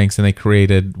these banks and they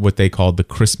created what they called the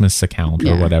Christmas account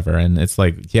or whatever. And it's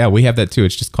like, yeah, we have that too.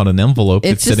 It's just called an envelope.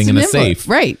 It's sitting in a safe.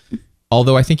 Right.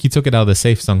 Although I think you took it out of the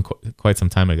safe quite some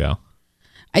time ago.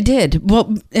 I did.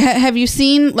 Well, have you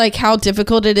seen like how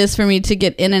difficult it is for me to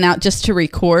get in and out just to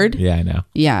record? Yeah, I know.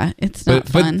 Yeah, it's not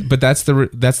fun. But that's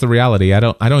the reality. I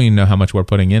don't even know how much we're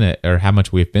putting in it or how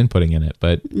much we've been putting in it.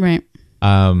 But right.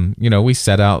 You know, we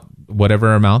set out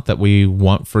whatever amount that we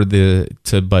want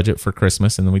to budget for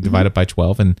Christmas, and then we divide it by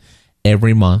 12, and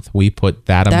every month we put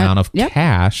that amount of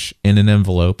cash in an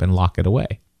envelope and lock it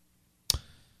away.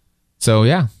 So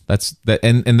yeah, that's that,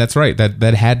 and that's right.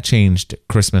 That had changed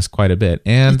Christmas quite a bit,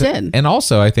 and it did. And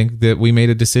also I think that we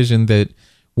made a decision that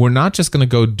we're not just going to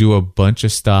go do a bunch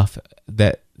of stuff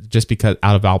that just because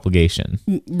out of obligation.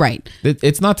 Right.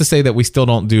 It's not to say that we still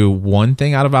don't do one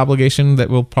thing out of obligation that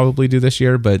we'll probably do this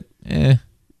year, but you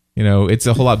know, it's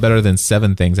a whole lot better than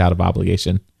 7 things out of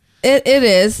obligation. It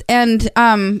is, and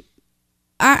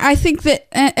I think that,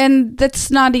 and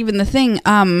that's not even the thing.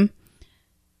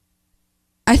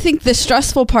 I think the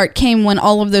stressful part came when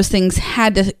all of those things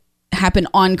had to happen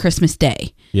on Christmas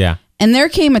Day. Yeah. And there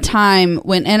came a time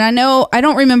when, and I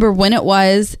don't remember when it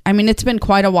was. I mean, it's been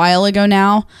quite a while ago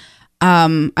now.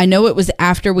 I know it was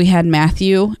after we had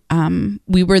Matthew.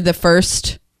 We were the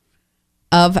first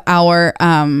of our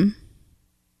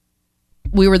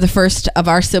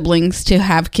siblings to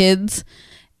have kids.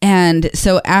 And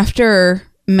so after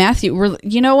Matthew, we're,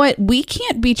 you know what? We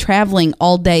can't be traveling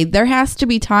all day. There has to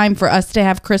be time for us to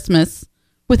have Christmas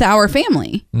with our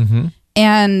family. Mm-hmm.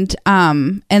 And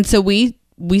so we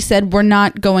said we're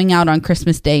not going out on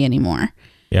Christmas Day anymore.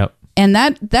 Yep. And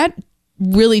that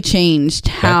really changed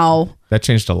how that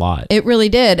changed a lot. It really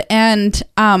did. And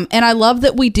I love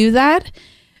that we do that.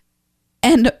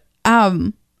 And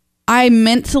I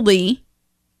mentally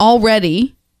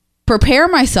already prepare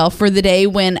myself for the day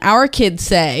when our kids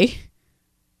say,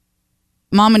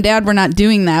 Mom and Dad, we're not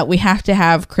doing that. We have to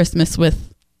have Christmas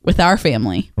with our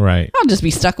family. Right. I'll just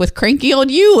be stuck with cranky old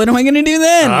you. What am I going to do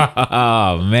then?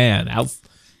 Oh, man. How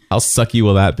sucky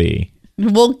will that be?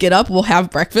 We'll get up, we'll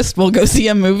have breakfast, we'll go see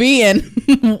a movie, and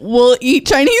we'll eat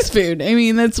Chinese food. I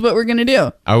mean, that's what we're going to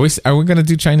do. Are we going to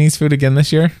do Chinese food again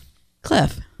this year?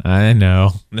 Cliff. I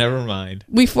know. Never mind.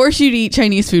 We force you to eat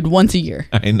Chinese food once a year.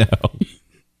 I know.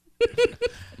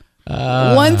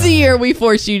 Once a year, we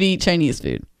force you to eat Chinese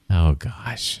food. Oh,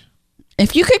 gosh.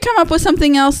 If you could come up with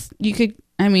something else, you could,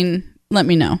 let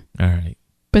me know. All right.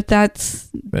 But that's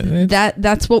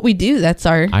what we do. That's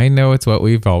our... I know it's what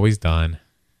we've always done.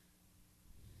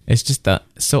 It's just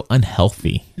so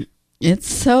unhealthy. It's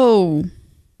so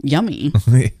yummy.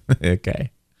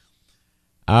 Okay.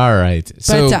 All right.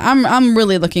 So but I'm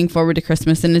really looking forward to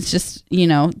Christmas, and it's just,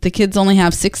 the kids only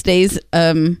have 6 days,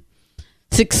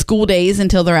 6 school days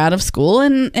until they're out of school,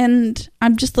 and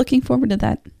I'm just looking forward to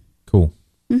that. Cool.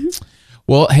 Mm-hmm.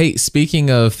 Well, hey, speaking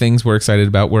of things we're excited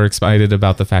about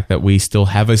the fact that we still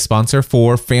have a sponsor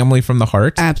for Family from the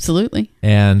Heart. Absolutely.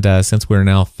 And since we're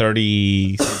now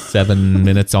 37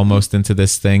 minutes almost into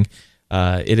this thing,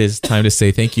 it is time to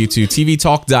say thank you to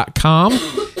tvtalk.com.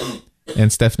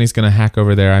 And Stephanie's going to hack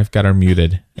over there. I've got her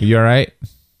muted. Are you all right?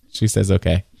 She says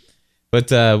okay.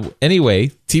 But anyway,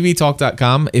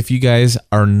 tvtalk.com, if you guys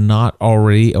are not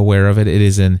already aware of it, it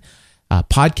is an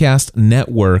podcast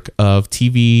network of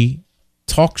TV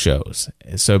talk shows.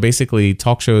 So basically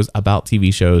talk shows about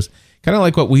TV shows, kind of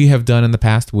like what we have done in the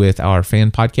past with our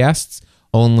fan podcasts,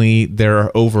 only there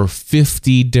are over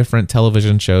 50 different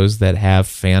television shows that have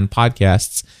fan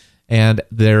podcasts, and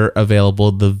they're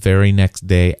available the very next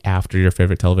day after your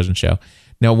favorite television show.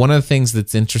 Now, one of the things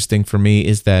that's interesting for me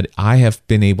is that I have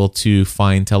been able to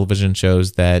find television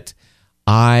shows that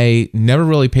I never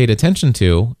really paid attention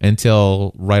to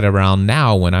until right around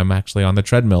now when I'm actually on the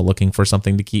treadmill looking for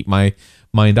something to keep my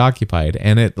mind occupied.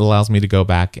 And it allows me to go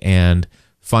back and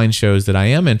find shows that I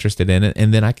am interested in,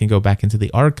 and then I can go back into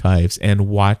the archives and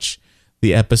watch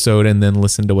the episode and then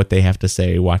listen to what they have to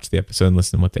say, watch the episode and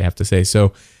listen to what they have to say.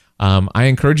 So I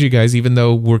encourage you guys, even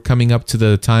though we're coming up to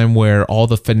the time where all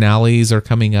the finales are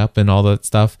coming up and all that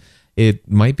stuff, it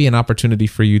might be an opportunity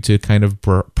for you to kind of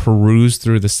peruse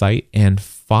through the site and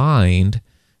find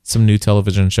some new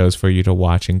television shows for you to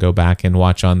watch and go back and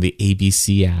watch on the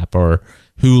ABC app or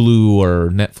Hulu or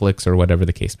Netflix or whatever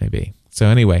the case may be. So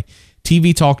anyway,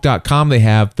 tvtalk.com, they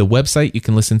have the website. You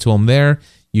can listen to them there.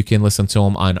 You can listen to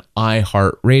them on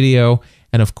iHeartRadio.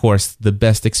 And of course, the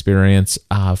best experience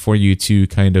for you to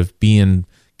kind of be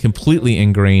completely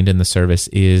ingrained in the service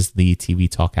is the TV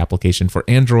Talk application for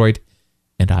Android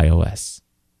and iOS.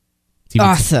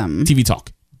 Awesome.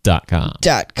 tvtalk.com.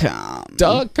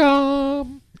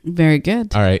 Very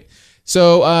good. All right.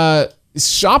 So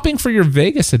shopping for your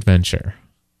Vegas adventure.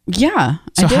 Yeah,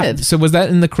 I did. So was that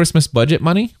in the Christmas budget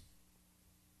money?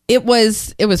 It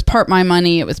was part my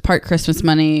money. It was part Christmas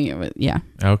money. Yeah.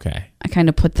 Okay. I kind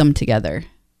of put them together.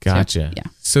 Gotcha. So, yeah.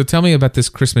 So tell me about this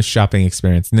Christmas shopping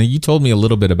experience. Now, you told me a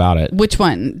little bit about it. Which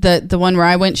one? The one where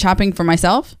I went shopping for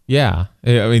myself? Yeah.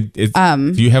 I mean,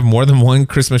 do you have more than one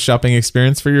Christmas shopping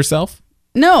experience for yourself?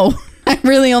 No. I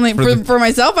really only, for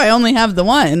myself, I only have the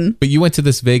one. But you went to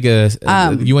this Vegas,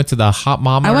 you went to the Hot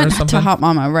Mama or something? I went to Hot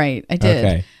Mama, right. I did.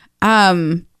 Okay.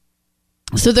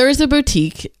 So there is a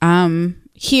boutique.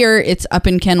 Here, it's up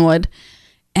in Kenwood,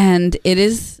 and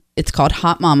it's called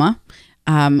Hot Mama.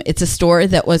 It's a store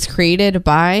that was created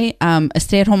by a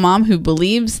stay-at-home mom who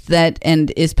believes that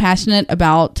and is passionate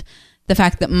about the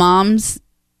fact that moms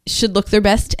should look their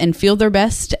best and feel their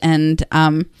best. And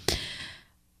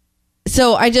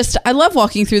so I love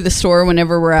walking through the store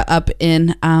whenever we're up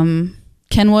in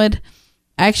Kenwood.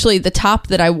 Actually, the top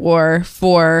that I wore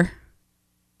for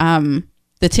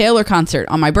the Taylor concert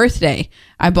on my birthday,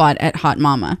 I bought at Hot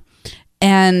Mama.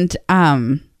 And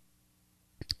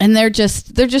they're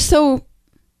just so,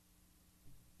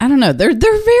 I don't know. They're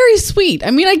very sweet. I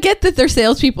mean, I get that they're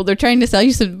salespeople. They're trying to sell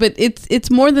you something, but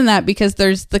it's more than that because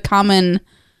there's the common,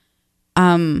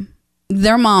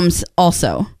 their moms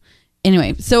also.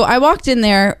 Anyway, so I walked in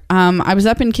there. I was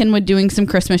up in Kenwood doing some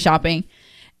Christmas shopping,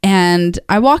 and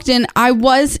I walked in. I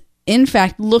was, in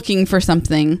fact, looking for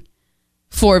something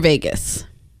for Vegas,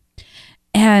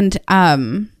 and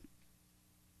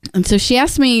so she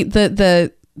asked me.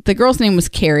 The girl's name was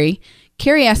Carrie.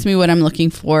 Carrie asked me what I'm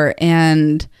looking for,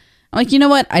 and I'm like, you know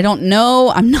what? I don't know.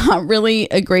 I'm not really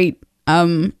a great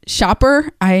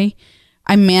shopper. I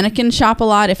mannequin shop a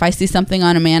lot. If I see something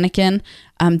on a mannequin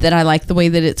that I like the way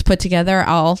that it's put together,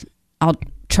 I'll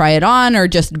try it on or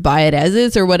just buy it as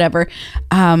is or whatever.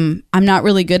 I'm not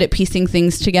really good at piecing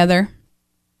things together.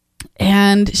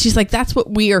 And she's like, that's what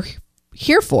we are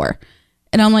here for.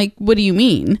 And I'm like, what do you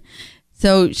mean?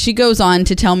 So she goes on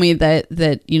to tell me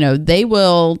that you know, they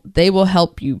will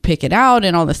help you pick it out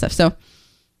and all this stuff. So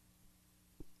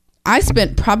I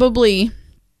spent probably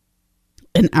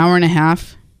an hour and a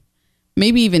half,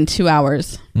 maybe even 2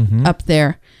 hours up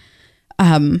there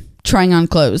trying on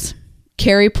clothes.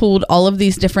 Carrie pulled all of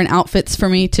these different outfits for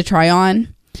me to try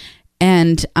on,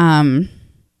 and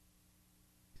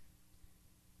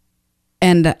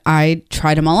I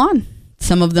tried them all on.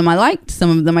 Some of them I liked,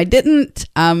 some of them I didn't.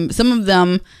 Some of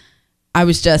them I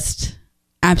was just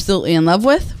absolutely in love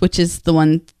with, which is the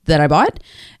one that I bought.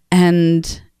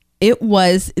 And it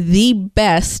was the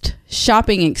best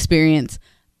shopping experience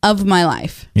of my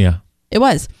life. Yeah. It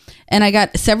was. And I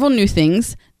got several new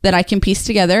things that I can piece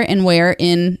together and wear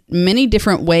in many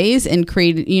different ways and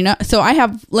create, you know, so I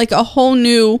have like a whole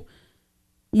new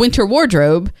winter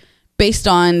wardrobe based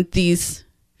on these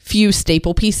few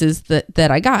staple pieces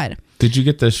that I got. Did you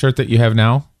get the shirt that you have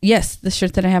now? Yes, the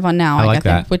shirt that I have on now. I like got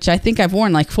that. Which I think I've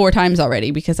worn like 4 times already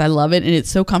because I love it and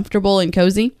it's so comfortable and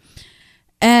cozy.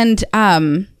 And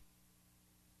the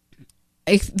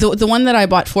one that I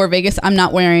bought for Vegas, I'm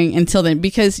not wearing until then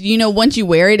because, you know, once you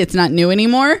wear it, it's not new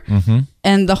anymore.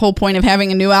 And the whole point of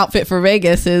having a new outfit for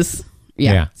Vegas is,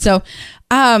 yeah. So,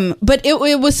 but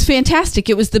it was fantastic.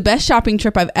 It was the best shopping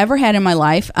trip I've ever had in my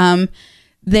life.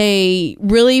 They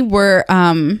really were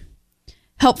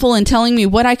helpful in telling me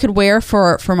what I could wear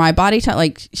for my body type.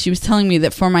 Like she was telling me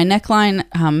that for my neckline,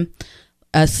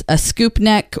 a scoop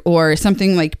neck or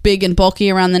something like big and bulky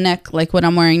around the neck, like what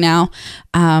I'm wearing now.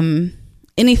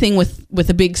 Anything with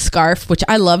a big scarf, which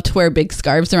I love to wear big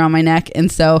scarves around my neck.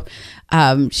 And so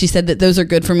she said that those are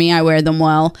good for me. I wear them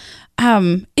well.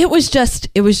 It was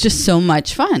just so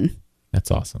much fun. That's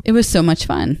awesome. It was so much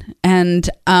fun. And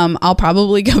I'll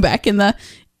probably go back in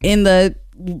the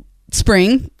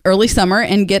spring, early summer,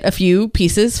 and get a few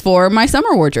pieces for my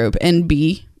summer wardrobe and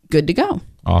be good to go.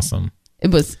 Awesome. It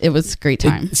was a great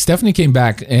time. Stephanie came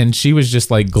back and she was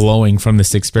just like glowing from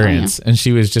this experience, and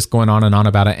she was just going on and on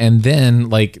about it. And then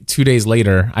like 2 days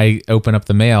later, I open up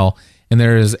the mail and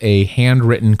there's a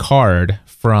handwritten card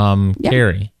from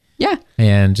Carrie. Yeah.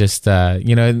 And just,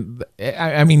 you know,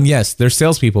 I mean, yes, they're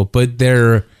salespeople, but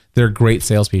they're great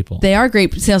salespeople. They are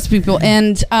great salespeople.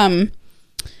 And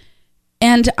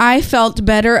I felt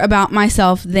better about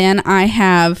myself than I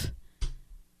have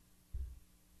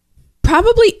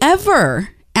probably ever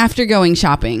after going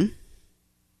shopping.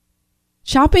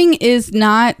 Shopping is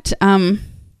not one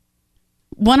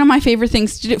of my favorite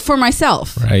things to do for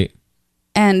myself. Right.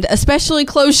 And especially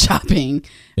clothes shopping.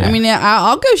 Yeah. I mean,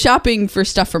 I'll go shopping for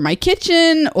stuff for my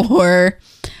kitchen or,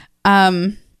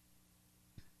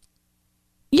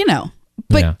 you know,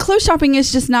 but clothes shopping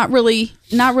is just not really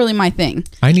my thing.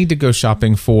 I need to go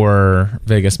shopping for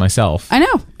Vegas myself. I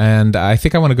know. And I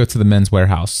think I want to go to the Men's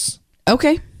Warehouse.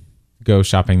 Okay. Go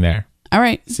shopping there. All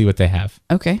right. See what they have.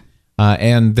 Okay.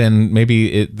 And then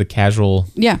maybe the casual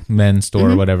men's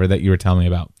store or whatever that you were telling me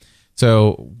about.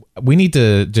 So we need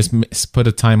to just put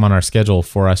a time on our schedule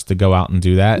for us to go out and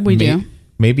do that. We do.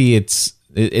 Maybe it's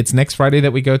next Friday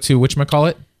that we go to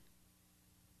whatchamacallit?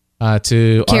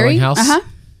 To Carrie? Arling House. Uh-huh.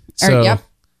 So, yep.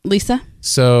 Lisa.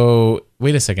 So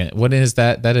wait a second. What is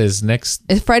that? That is next.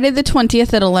 It's Friday the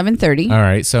 20th at 11:30. All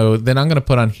right. So then I'm going to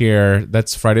put on here,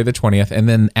 that's Friday the 20th. And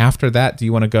then after that, do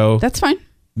you want to go? That's fine.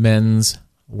 Men's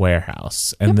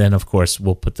Warehouse. And then, of course,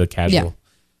 we'll put the casual.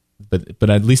 Yeah. But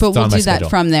at least it's on my schedule. But we'll do that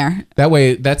from there. That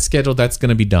way, that schedule, that's going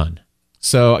to be done.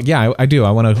 So yeah, I do.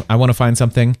 I want to find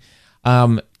something.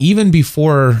 Even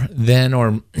before then,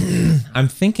 or I'm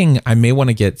thinking I may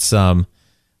want to get some.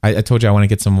 I told you I want to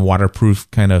get some waterproof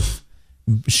kind of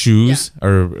shoes,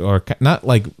 or not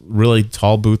like really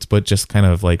tall boots, but just kind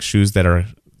of like shoes that are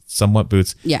somewhat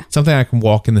boots. Yeah, something I can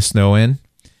walk in the snow in.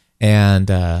 And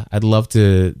I'd love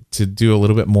to do a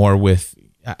little bit more with.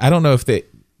 I don't know if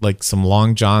like some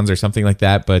long johns or something like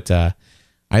that. But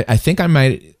I think I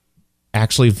might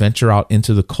actually venture out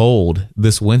into the cold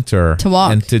this winter to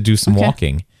walk and to do some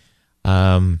walking.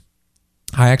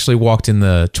 I actually walked in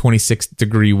the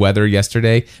 26-degree weather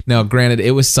yesterday. Now, granted,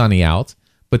 it was sunny out,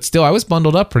 but still, I was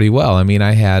bundled up pretty well. I mean,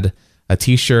 I had a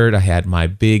t-shirt, I had my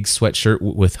big sweatshirt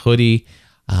with hoodie,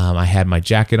 I had my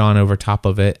jacket on over top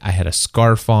of it, I had a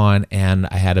scarf on, and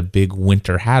I had a big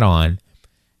winter hat on.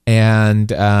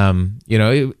 And,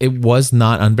 it was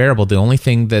not unbearable. The only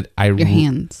thing that Your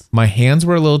hands. My hands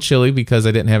were a little chilly because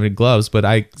I didn't have any gloves, but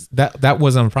that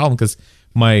wasn't a problem because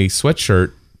my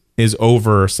sweatshirt is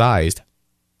oversized.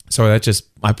 So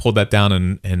I pulled that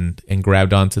down and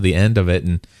grabbed onto the end of it,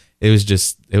 and it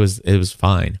was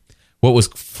fine. What was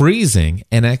freezing,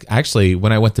 and actually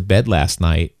when I went to bed last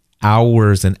night,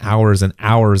 hours and hours and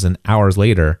hours and hours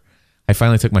later, I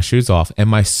finally took my shoes off, and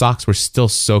my socks were still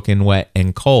soaking wet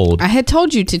and cold. I had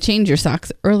told you to change your socks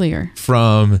earlier.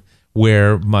 From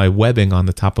where my webbing on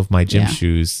the top of my gym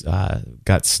shoes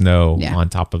got snow on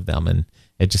top of them, and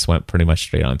it just went pretty much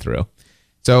straight on through.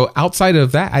 So outside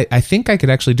of that, I think I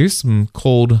could actually do some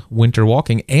cold winter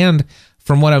walking. And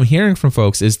from what I'm hearing from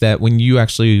folks is that when you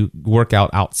actually work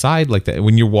out outside like that,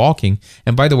 when you're walking,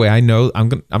 and by the way, I know I'm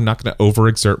not going to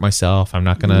overexert myself. I'm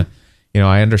not going to,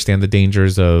 I understand the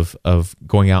dangers of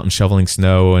going out and shoveling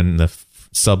snow and the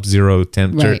sub-zero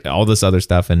temperature, all this other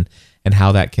stuff, and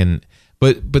how that can.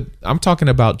 But I'm talking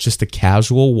about just a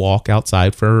casual walk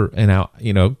outside for an hour,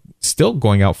 still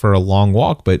going out for a long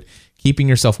walk, but keeping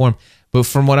yourself warm. But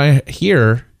from what I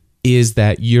hear is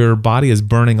that your body is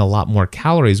burning a lot more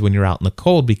calories when you're out in the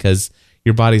cold because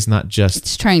your body's not just...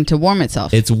 It's trying to warm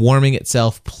itself. It's warming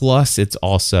itself, plus it's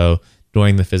also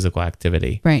doing the physical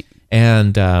activity. Right.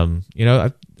 And,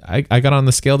 I got on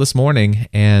the scale this morning,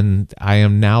 and I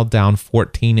am now down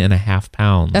 14.5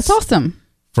 pounds. That's awesome.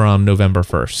 From November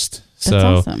 1st. So That's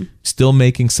awesome. Still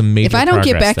making some major progress. If I don't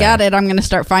get back there. at it, I'm going to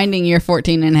start finding your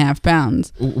 14.5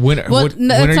 pounds. When are you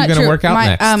going to work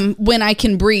out next? When I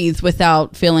can breathe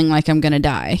without feeling like I'm going to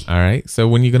die. All right. So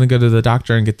when are you going to go to the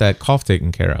doctor and get that cough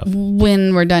taken care of?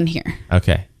 When we're done here.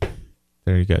 Okay.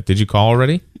 There you go. Did you call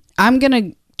already? I'm going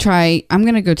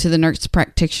to go to the nurse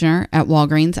practitioner at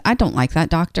Walgreens. I don't like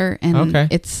that doctor, and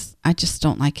I just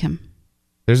don't like him.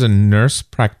 There's a nurse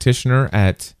practitioner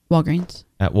at Walgreens.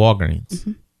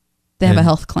 Mm-hmm. They have a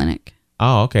health clinic.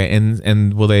 Oh, okay.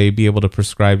 And will they be able to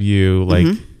prescribe you like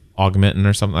Augmentin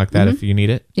or something like that if you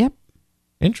need it? Yep.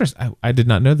 Interesting. I did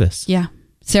not know this. Yeah.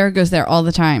 Sarah goes there all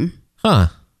the time. Huh.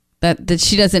 That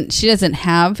she doesn't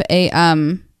have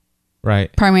a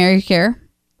primary care,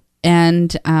 and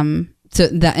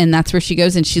that's where she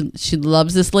goes, and she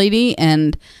loves this lady,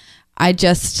 and I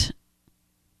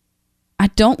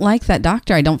don't like that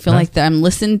doctor. I don't feel like that I'm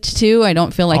listened to. I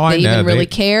don't feel like they even really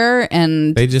care.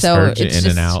 And they just urge you in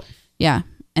and out. Yeah.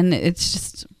 And it's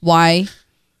just, why?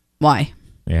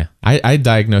 Yeah. I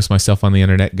diagnose myself on the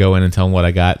internet, go in and tell them what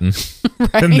I got, and,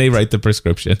 and they write the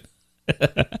prescription.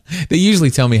 They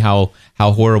usually tell me how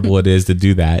horrible it is to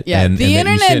do that. Yeah, and that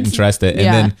you shouldn't trust it.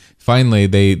 And then finally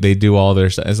they do all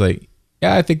their stuff. It's like,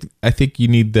 yeah, I think you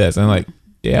need this. And I'm like,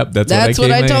 yep, that's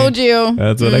what I told you.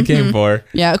 That's what I came for.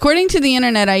 Yeah, according to the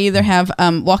internet, I either have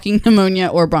walking pneumonia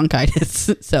or bronchitis.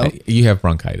 So you have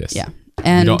bronchitis. Yeah,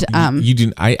 and you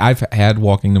do. I've had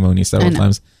walking pneumonia several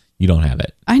times. You don't have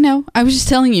it. I know. I was just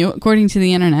telling you, according to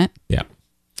the internet. Yeah.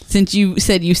 Since you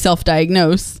said you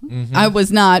self-diagnose, I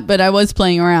was not, but I was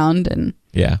playing around and.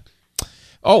 Yeah.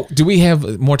 Oh, do we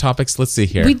have more topics? Let's see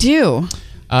here. We do.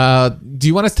 Do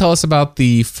you want to tell us about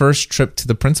the first trip to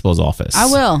the principal's office? I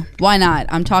will. Why not?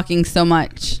 I'm talking so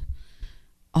much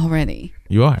already.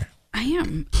 You are. I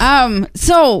am.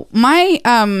 So my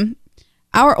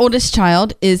our oldest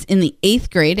child is in the 8th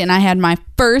grade, and I had my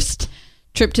first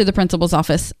trip to the principal's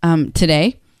office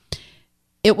today.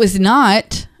 It was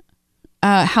not,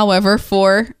 however,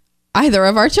 for either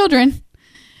of our children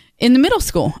in the middle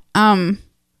school.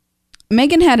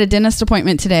 Megan had a dentist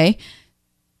appointment today.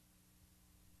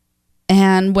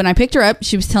 And when I picked her up,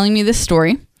 she was telling me this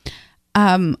story.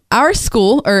 Our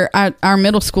school, or our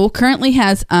middle school, currently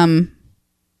has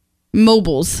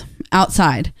mobiles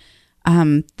outside.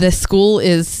 The school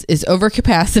is over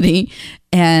capacity,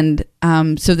 and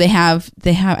so they have.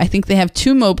 I think they have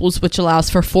 2 mobiles, which allows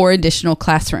for 4 additional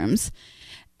classrooms.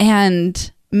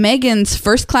 And Megan's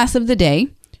first class of the day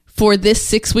for this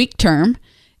 6-week term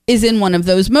is in one of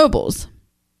those mobiles,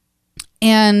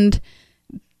 and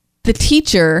the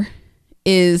teacher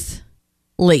is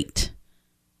late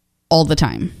all the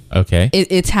time. Okay.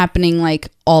 It's happening like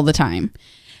all the time,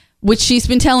 which she's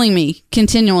been telling me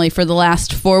continually for the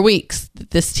last 4 weeks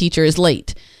that this teacher is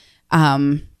late.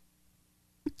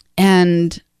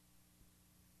 And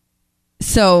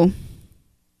so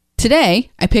today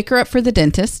I pick her up for the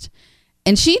dentist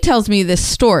and she tells me this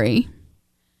story,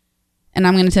 and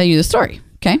I'm going to tell you the story.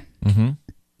 Okay.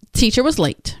 Teacher was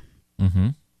late.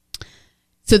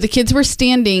 So the kids were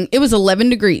standing. It was 11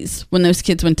 degrees when those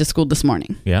kids went to school this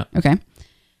morning. Yeah. Okay.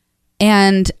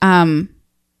 And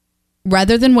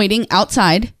rather than waiting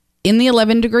outside in the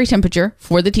 11-degree temperature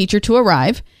for the teacher to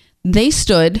arrive, they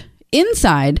stood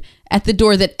inside at the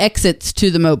door that exits to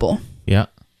the mobile. Yeah.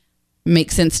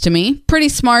 Makes sense to me. Pretty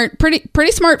smart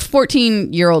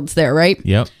 14-year-olds there, right?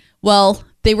 Yep. Well,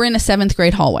 they were in a 7th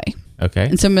grade hallway. Okay.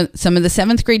 And some of the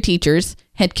 7th grade teachers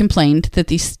had complained that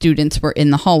these students were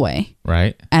in the hallway.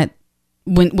 Right. At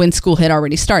when school had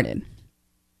already started.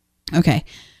 Okay.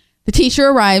 The teacher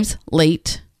arrives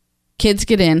late. Kids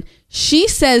get in. She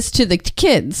says to the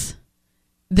kids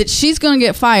that she's going to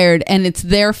get fired and it's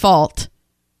their fault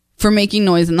for making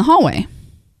noise in the hallway.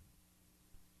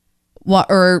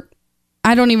 Or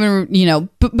I don't even,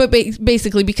 but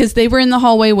basically because they were in the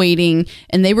hallway waiting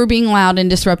and they were being loud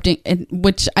and disrupting,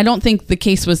 which I don't think the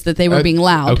case was that they were being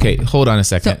loud. Okay, hold on a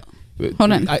second.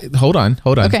 Hold on. Hold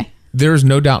on. Okay. There's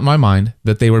no doubt in my mind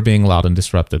that they were being loud and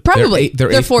disruptive. Probably.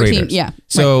 They're 14, graders. yeah.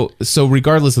 So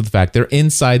regardless of the fact, they're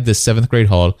inside the 7th grade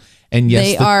hall, and yes,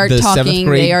 they are talking, 7th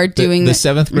grade, they are doing the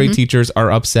 7th grade teachers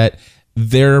are upset.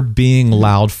 They're being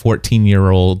loud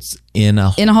 14-year-olds in a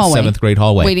hallway, 7th grade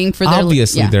hallway, waiting for their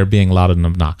obviously they're being loud and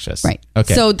obnoxious. Right.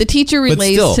 Okay. So the teacher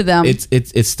relays to them.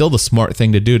 It's still the smart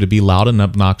thing to do, to be loud and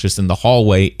obnoxious in the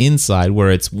hallway inside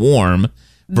where it's warm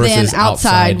versus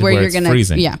outside where you're gonna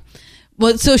freezing. Yeah.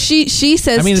 Well, so she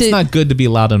says, I mean, it's not good to be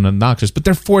loud and obnoxious, but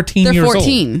they're 14 years old. They're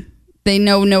 14. They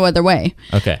know no other way.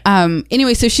 Okay.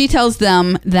 Anyway, so she tells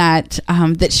them that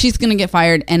she's going to get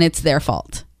fired and it's their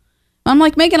fault. I'm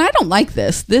like, Megan, I don't like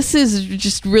this. This is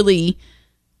just really,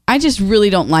 I just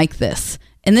really don't like this.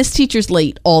 And this teacher's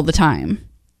late all the time.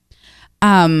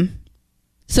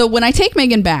 So when I take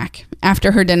Megan back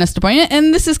after her dentist appointment,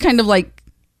 and this is kind of like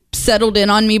settled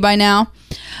in on me by now,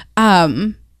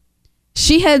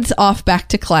 she heads off back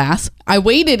to class. I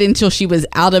waited until she was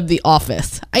out of the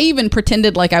office. I even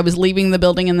pretended like I was leaving the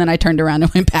building, and then I turned around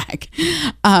and went back.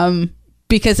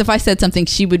 Because if I said something,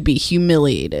 she would be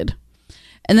humiliated.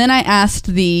 And then I asked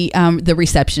the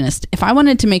receptionist if I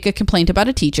wanted to make a complaint about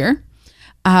a teacher,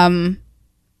 who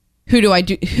do I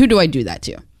do that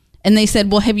to? And they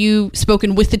said, well, have you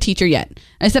spoken with the teacher yet? And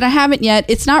I said, I haven't yet.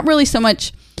 It's not really so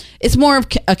much, it's more of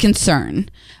a concern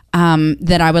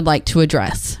that I would like to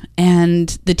address. And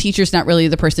the teacher's not really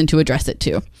the person to address it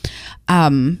to.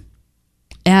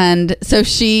 And so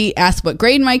she asked what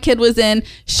grade my kid was in.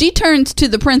 She turns to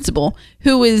the principal,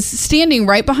 who is standing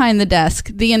right behind the desk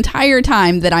the entire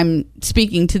time that I'm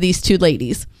speaking to these two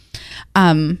ladies,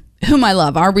 whom I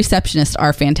love. Our receptionists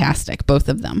are fantastic, both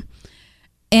of them.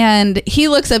 And he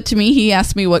looks up to me. He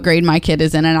asked me what grade my kid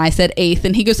is in, and I said 8th.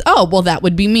 And he goes, oh, well, that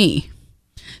would be me.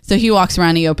 So he walks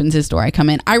around, he opens his door, I come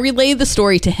in. I relay the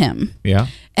story to him. Yeah.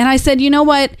 And I said, you know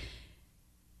what?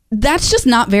 That's just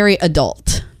not very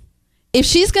adult. If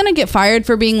she's going to get fired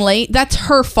for being late, that's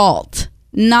her fault,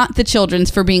 not the children's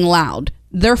for being loud.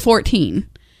 They're 14.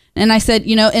 And I said,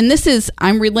 and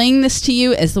I'm relaying this to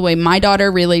you as the way my daughter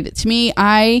relayed it to me.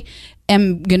 I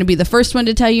am going to be the first one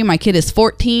to tell you my kid is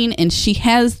 14 and she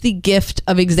has the gift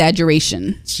of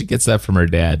exaggeration. She gets that from her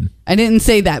dad. I didn't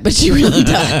say that, but she really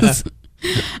does.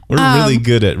 We're really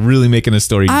good at really making a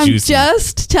story juicy. I'm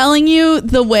just telling you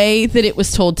the way that it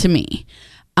was told to me.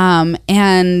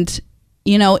 And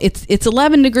it's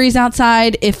 11 degrees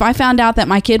outside. If I found out that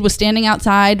my kid was standing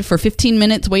outside for 15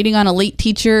 minutes waiting on a late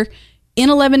teacher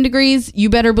in 11 degrees, you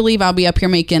better believe I'll be up here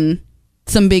making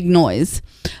some big noise.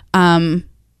 If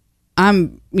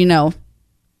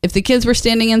the kids were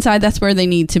standing inside, that's where they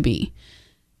need to be.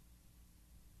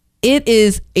 It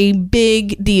is a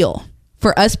big deal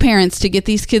for us parents to get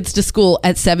these kids to school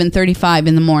at 7:35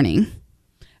 in the morning.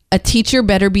 A teacher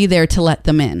better be there to let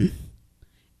them in.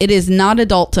 It is not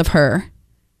adult of her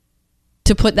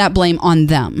to put that blame on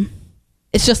them.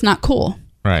 It's just not cool.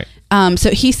 Right. So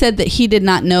he said that he did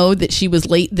not know that she was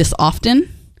late this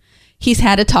often. He's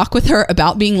had a talk with her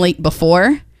about being late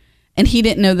before, and he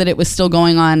didn't know that it was still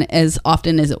going on as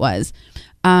often as it was.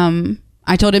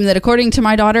 I told him that according to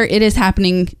my daughter, it is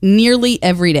happening nearly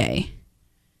every day.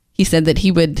 He said that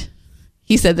he would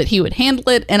handle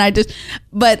it, and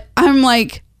but I'm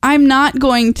like, I'm not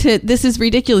going to, this is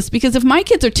ridiculous, because if my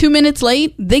kids are 2 minutes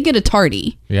late, they get a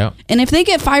tardy. Yeah. And if they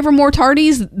get 5 or more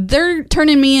tardies, they're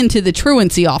turning me into the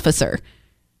truancy officer.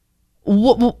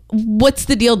 What's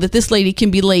the deal that this lady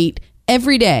can be late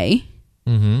every day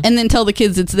and then tell the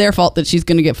kids it's their fault that she's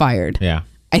going to get fired? Yeah.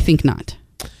 I think not.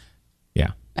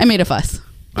 I made a fuss.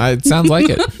 It sounds like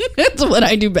it. That's what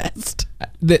I do best.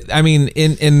 I mean,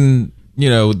 in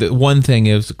the one thing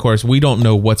is, of course, we don't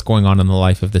know what's going on in the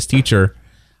life of this teacher.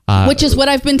 Which is what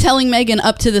I've been telling Megan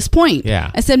up to this point. Yeah.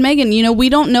 I said, Megan, we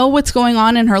don't know what's going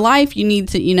on in her life. You need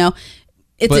to,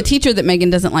 it's a teacher that Megan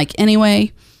doesn't like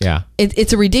anyway. Yeah.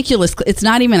 It's a ridiculous, it's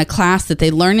not even a class that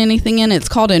they learn anything in. It's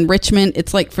called enrichment.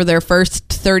 It's like for their first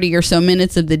 30 or so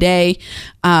minutes of the day.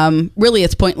 Really,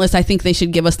 it's pointless. I think they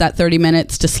should give us that 30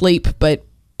 minutes to sleep, but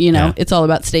it's all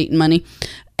about state and money.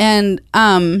 And,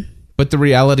 but the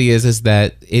reality is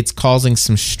that it's causing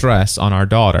some stress on our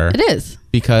daughter. It is.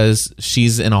 Because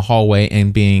she's in a hallway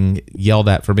and being yelled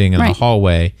at for being in the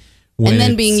hallway. And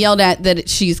then being yelled at that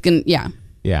she's going to, yeah.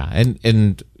 Yeah.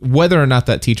 And whether or not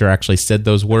that teacher actually said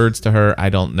those words to her, I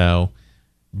don't know.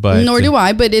 But nor do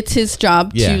I, but it's his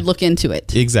job to look into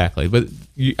it. Exactly. But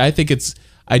I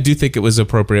do think it was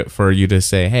appropriate for you to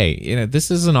say, hey,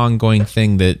 this is an ongoing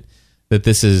thing that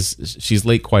she's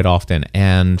late quite often.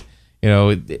 And,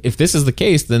 if this is the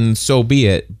case, then so be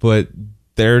it. But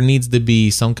there needs to be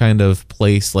some kind of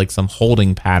place, like some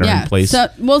holding pattern in place.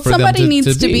 Somebody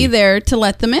needs to be there to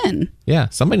let them in. Yeah,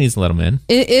 somebody needs to let them in.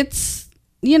 It's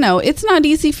not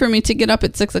easy for me to get up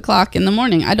at 6:00 in the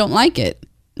morning. I don't like it.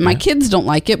 My kids don't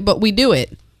like it, but we do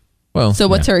it. Well, so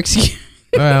what's her excuse?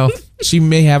 Well, she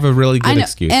may have a really good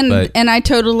excuse, and I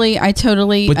totally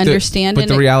understand. But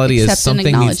the reality is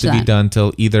something needs to be done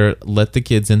to either let the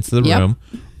kids into the room,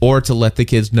 or to let the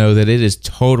kids know that it is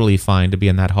totally fine to be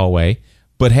in that hallway.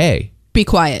 But hey, be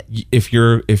quiet. If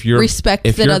you're respect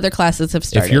that other classes have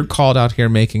started. If you're called out here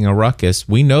making a ruckus,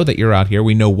 we know that you're out here.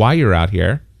 We know why you're out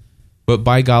here. But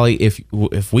by golly,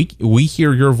 if we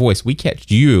hear your voice, we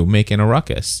catch you making a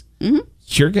ruckus. Mm-hmm.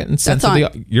 You're getting sent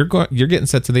you're getting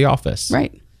sent to the office.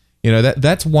 Right.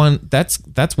 That's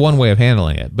one way of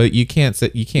handling it. But you can't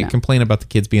complain about the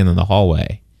kids being in the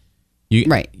hallway.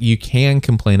 You can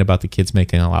complain about the kids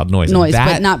making a loud noise.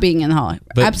 But not being in the hallway.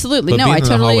 Absolutely. No, I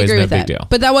totally agree with that.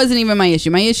 But that wasn't even my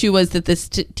issue. My issue was that this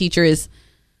teacher is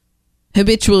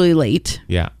habitually late.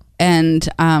 Yeah. And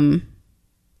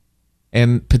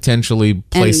potentially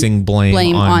placing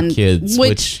blame on kids,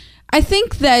 which I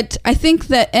think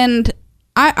that, and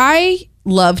I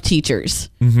love teachers.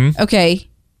 Mm-hmm. Okay.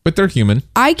 But they're human.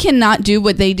 I cannot do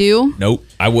what they do. Nope,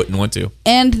 I wouldn't want to.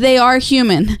 And they are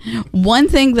human. One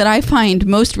thing that I find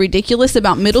most ridiculous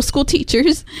about middle school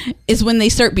teachers is when they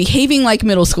start behaving like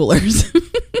middle schoolers.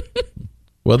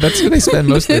 Well, that's who they spend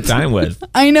most of their time with.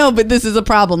 I know, but this is a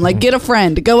problem. Like, get a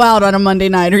friend, go out on a Monday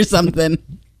night or something.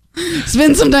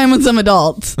 Spend some time with some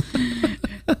adults.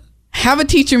 Have a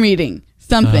teacher meeting,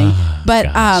 something. But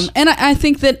and I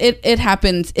think that it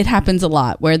happens a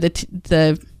lot where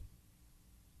the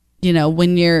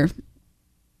when you're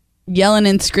yelling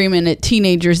and screaming at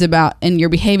teenagers and you're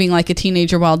behaving like a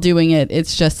teenager while doing it,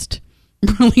 it's just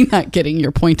really not getting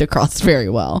your point across very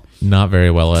well. Not very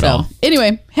well at all.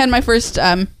 Anyway, had my first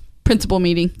principal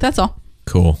meeting. That's all.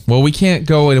 Cool. Well, we can't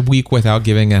go a week without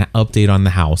giving an update on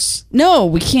the house. No,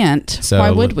 we can't. So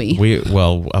why would we?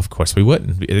 Well, of course we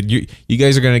wouldn't. You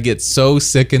guys are going to get so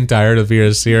sick and tired of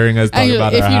hearing us talk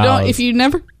about our house.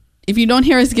 If you don't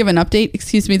hear us give an update,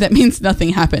 excuse me, that means nothing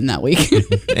happened that week.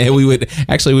 And we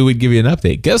would give you an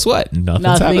update. Guess what?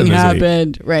 Nothing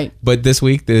happened. Right. But this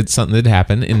week, something did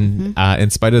happen. In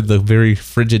spite of the very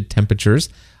frigid temperatures,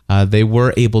 they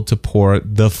were able to pour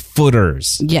the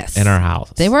footers in our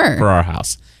house. They were. For our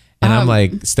house. And I'm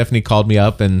like, Stephanie called me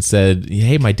up and said,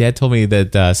 hey, my dad told me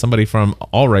that somebody from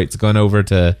All Right's gone over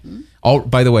to...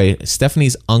 by the way,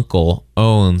 Stephanie's uncle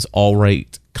owns All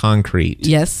Right Concrete.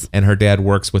 Yes. And her dad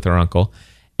works with her uncle.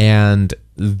 And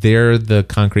they're the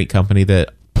concrete company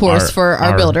that pours for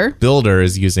our builder. Builder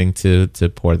is using to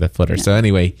pour the footer. Yeah. So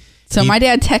anyway. So my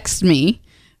dad texted me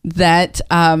that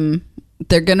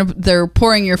they're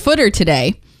pouring your footer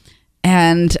today.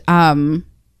 And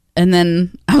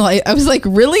then I was like,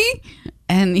 really?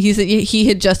 And he said he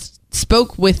had just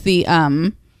spoke with the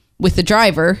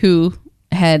driver who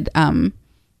had been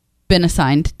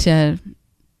assigned to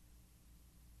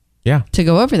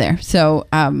go over there. So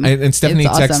and Stephanie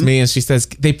texts me and she says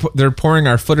they're pouring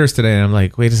our footers today, and I'm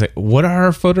like, wait a second, what are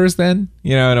our footers then?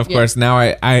 And of course now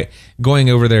I going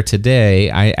over there today,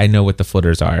 I know what the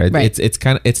footers are. Right.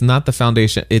 It's not the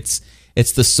foundation, it's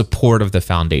the support of the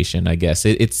foundation, I guess.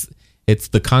 It's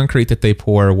the concrete that they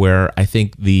pour where I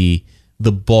think the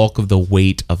bulk of the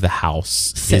weight of the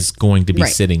house is going to be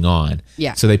sitting on.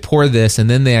 Yeah. So they pour this, and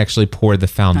then they actually pour the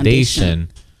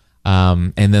foundation.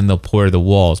 And then they'll pour the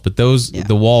walls. But the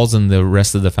walls and the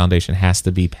rest of the foundation has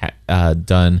to be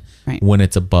done when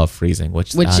it's above freezing.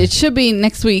 Which it should be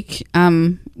next week,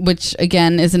 which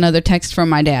again is another text from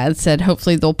my dad. Said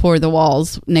hopefully they'll pour the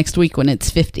walls next week when it's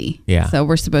 50. Yeah. So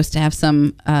we're supposed to have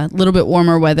some little bit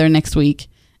warmer weather next week.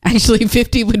 Actually,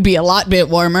 50 would be a lot bit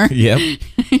warmer. Yep.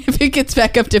 If it gets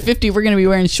back up to 50, we're going to be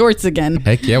wearing shorts again.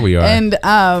 Heck yeah, we are. And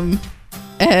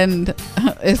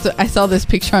I saw this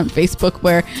picture on Facebook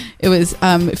where it was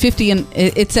 50 and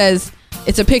it says,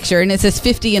 it's a picture and it says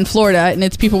 50 in Florida and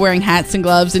it's people wearing hats and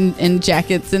gloves and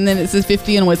jackets, and then it says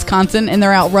 50 in Wisconsin and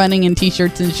they're out running in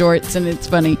t-shirts and shorts, and it's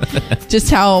funny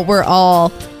just how we're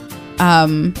all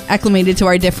acclimated to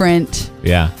our different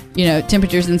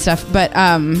temperatures and stuff. But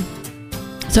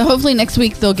so hopefully next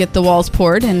week they'll get the walls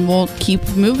poured and we'll keep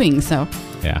moving. So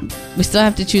yeah, we still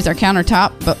have to choose our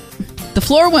countertop, but the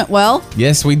floor went well.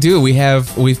 Yes, we do.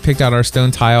 We've picked out our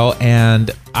stone tile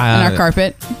and our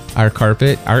carpet.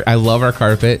 I love our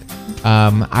carpet.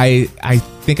 I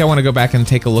think I want to go back and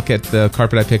take a look at the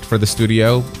carpet I picked for the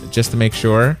studio just to make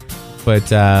sure.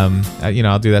 But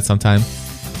I'll do that sometime.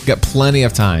 Got plenty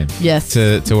of time. Yes,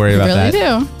 to worry about that.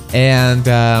 Really do. And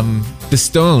the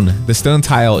stone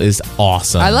tile is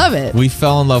awesome. I love it. We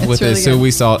fell in love with really it.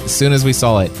 Good. So as soon as we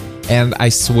saw it. And I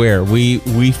swear, we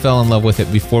fell in love with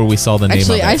it before we saw the name of it.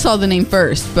 Actually, I saw the name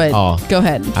first, but go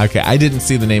ahead. Okay, I didn't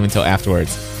see the name until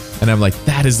afterwards. And I'm like,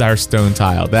 that is our stone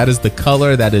tile. That is the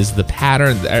color. That is the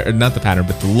pattern. Not the pattern,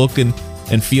 but the look and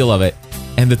feel of it.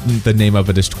 And the name of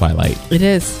it is Twilight. It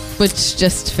is, which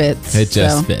just fits. It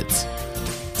just fits.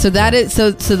 So that is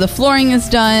so the flooring is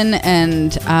done,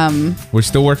 and we're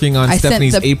still working on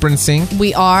Stephanie's apron sink.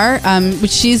 We are,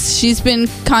 which she's been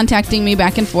contacting me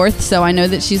back and forth, so I know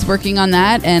that she's working on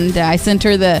that, and I sent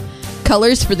her the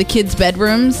colors for the kids'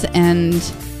 bedrooms, and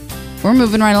we're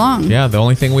moving right along. Yeah, the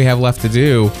only thing we have left to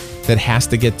do that has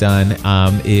to get done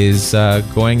is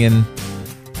going in.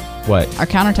 What? Our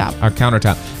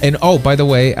countertop. And by the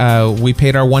way, we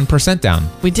paid our 1% down.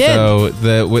 We did.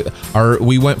 So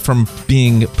we went from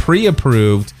being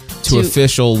pre-approved to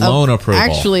official loan approval.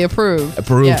 Actually approved.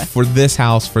 For this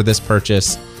house, for this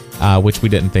purchase, which we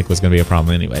didn't think was going to be a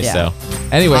problem anyway. Yeah. So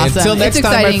anyway, awesome. Until next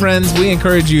time, my friends, we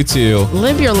encourage you to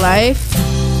live your life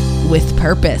with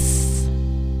purpose.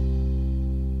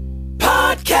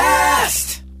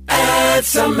 Podcast. Add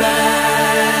some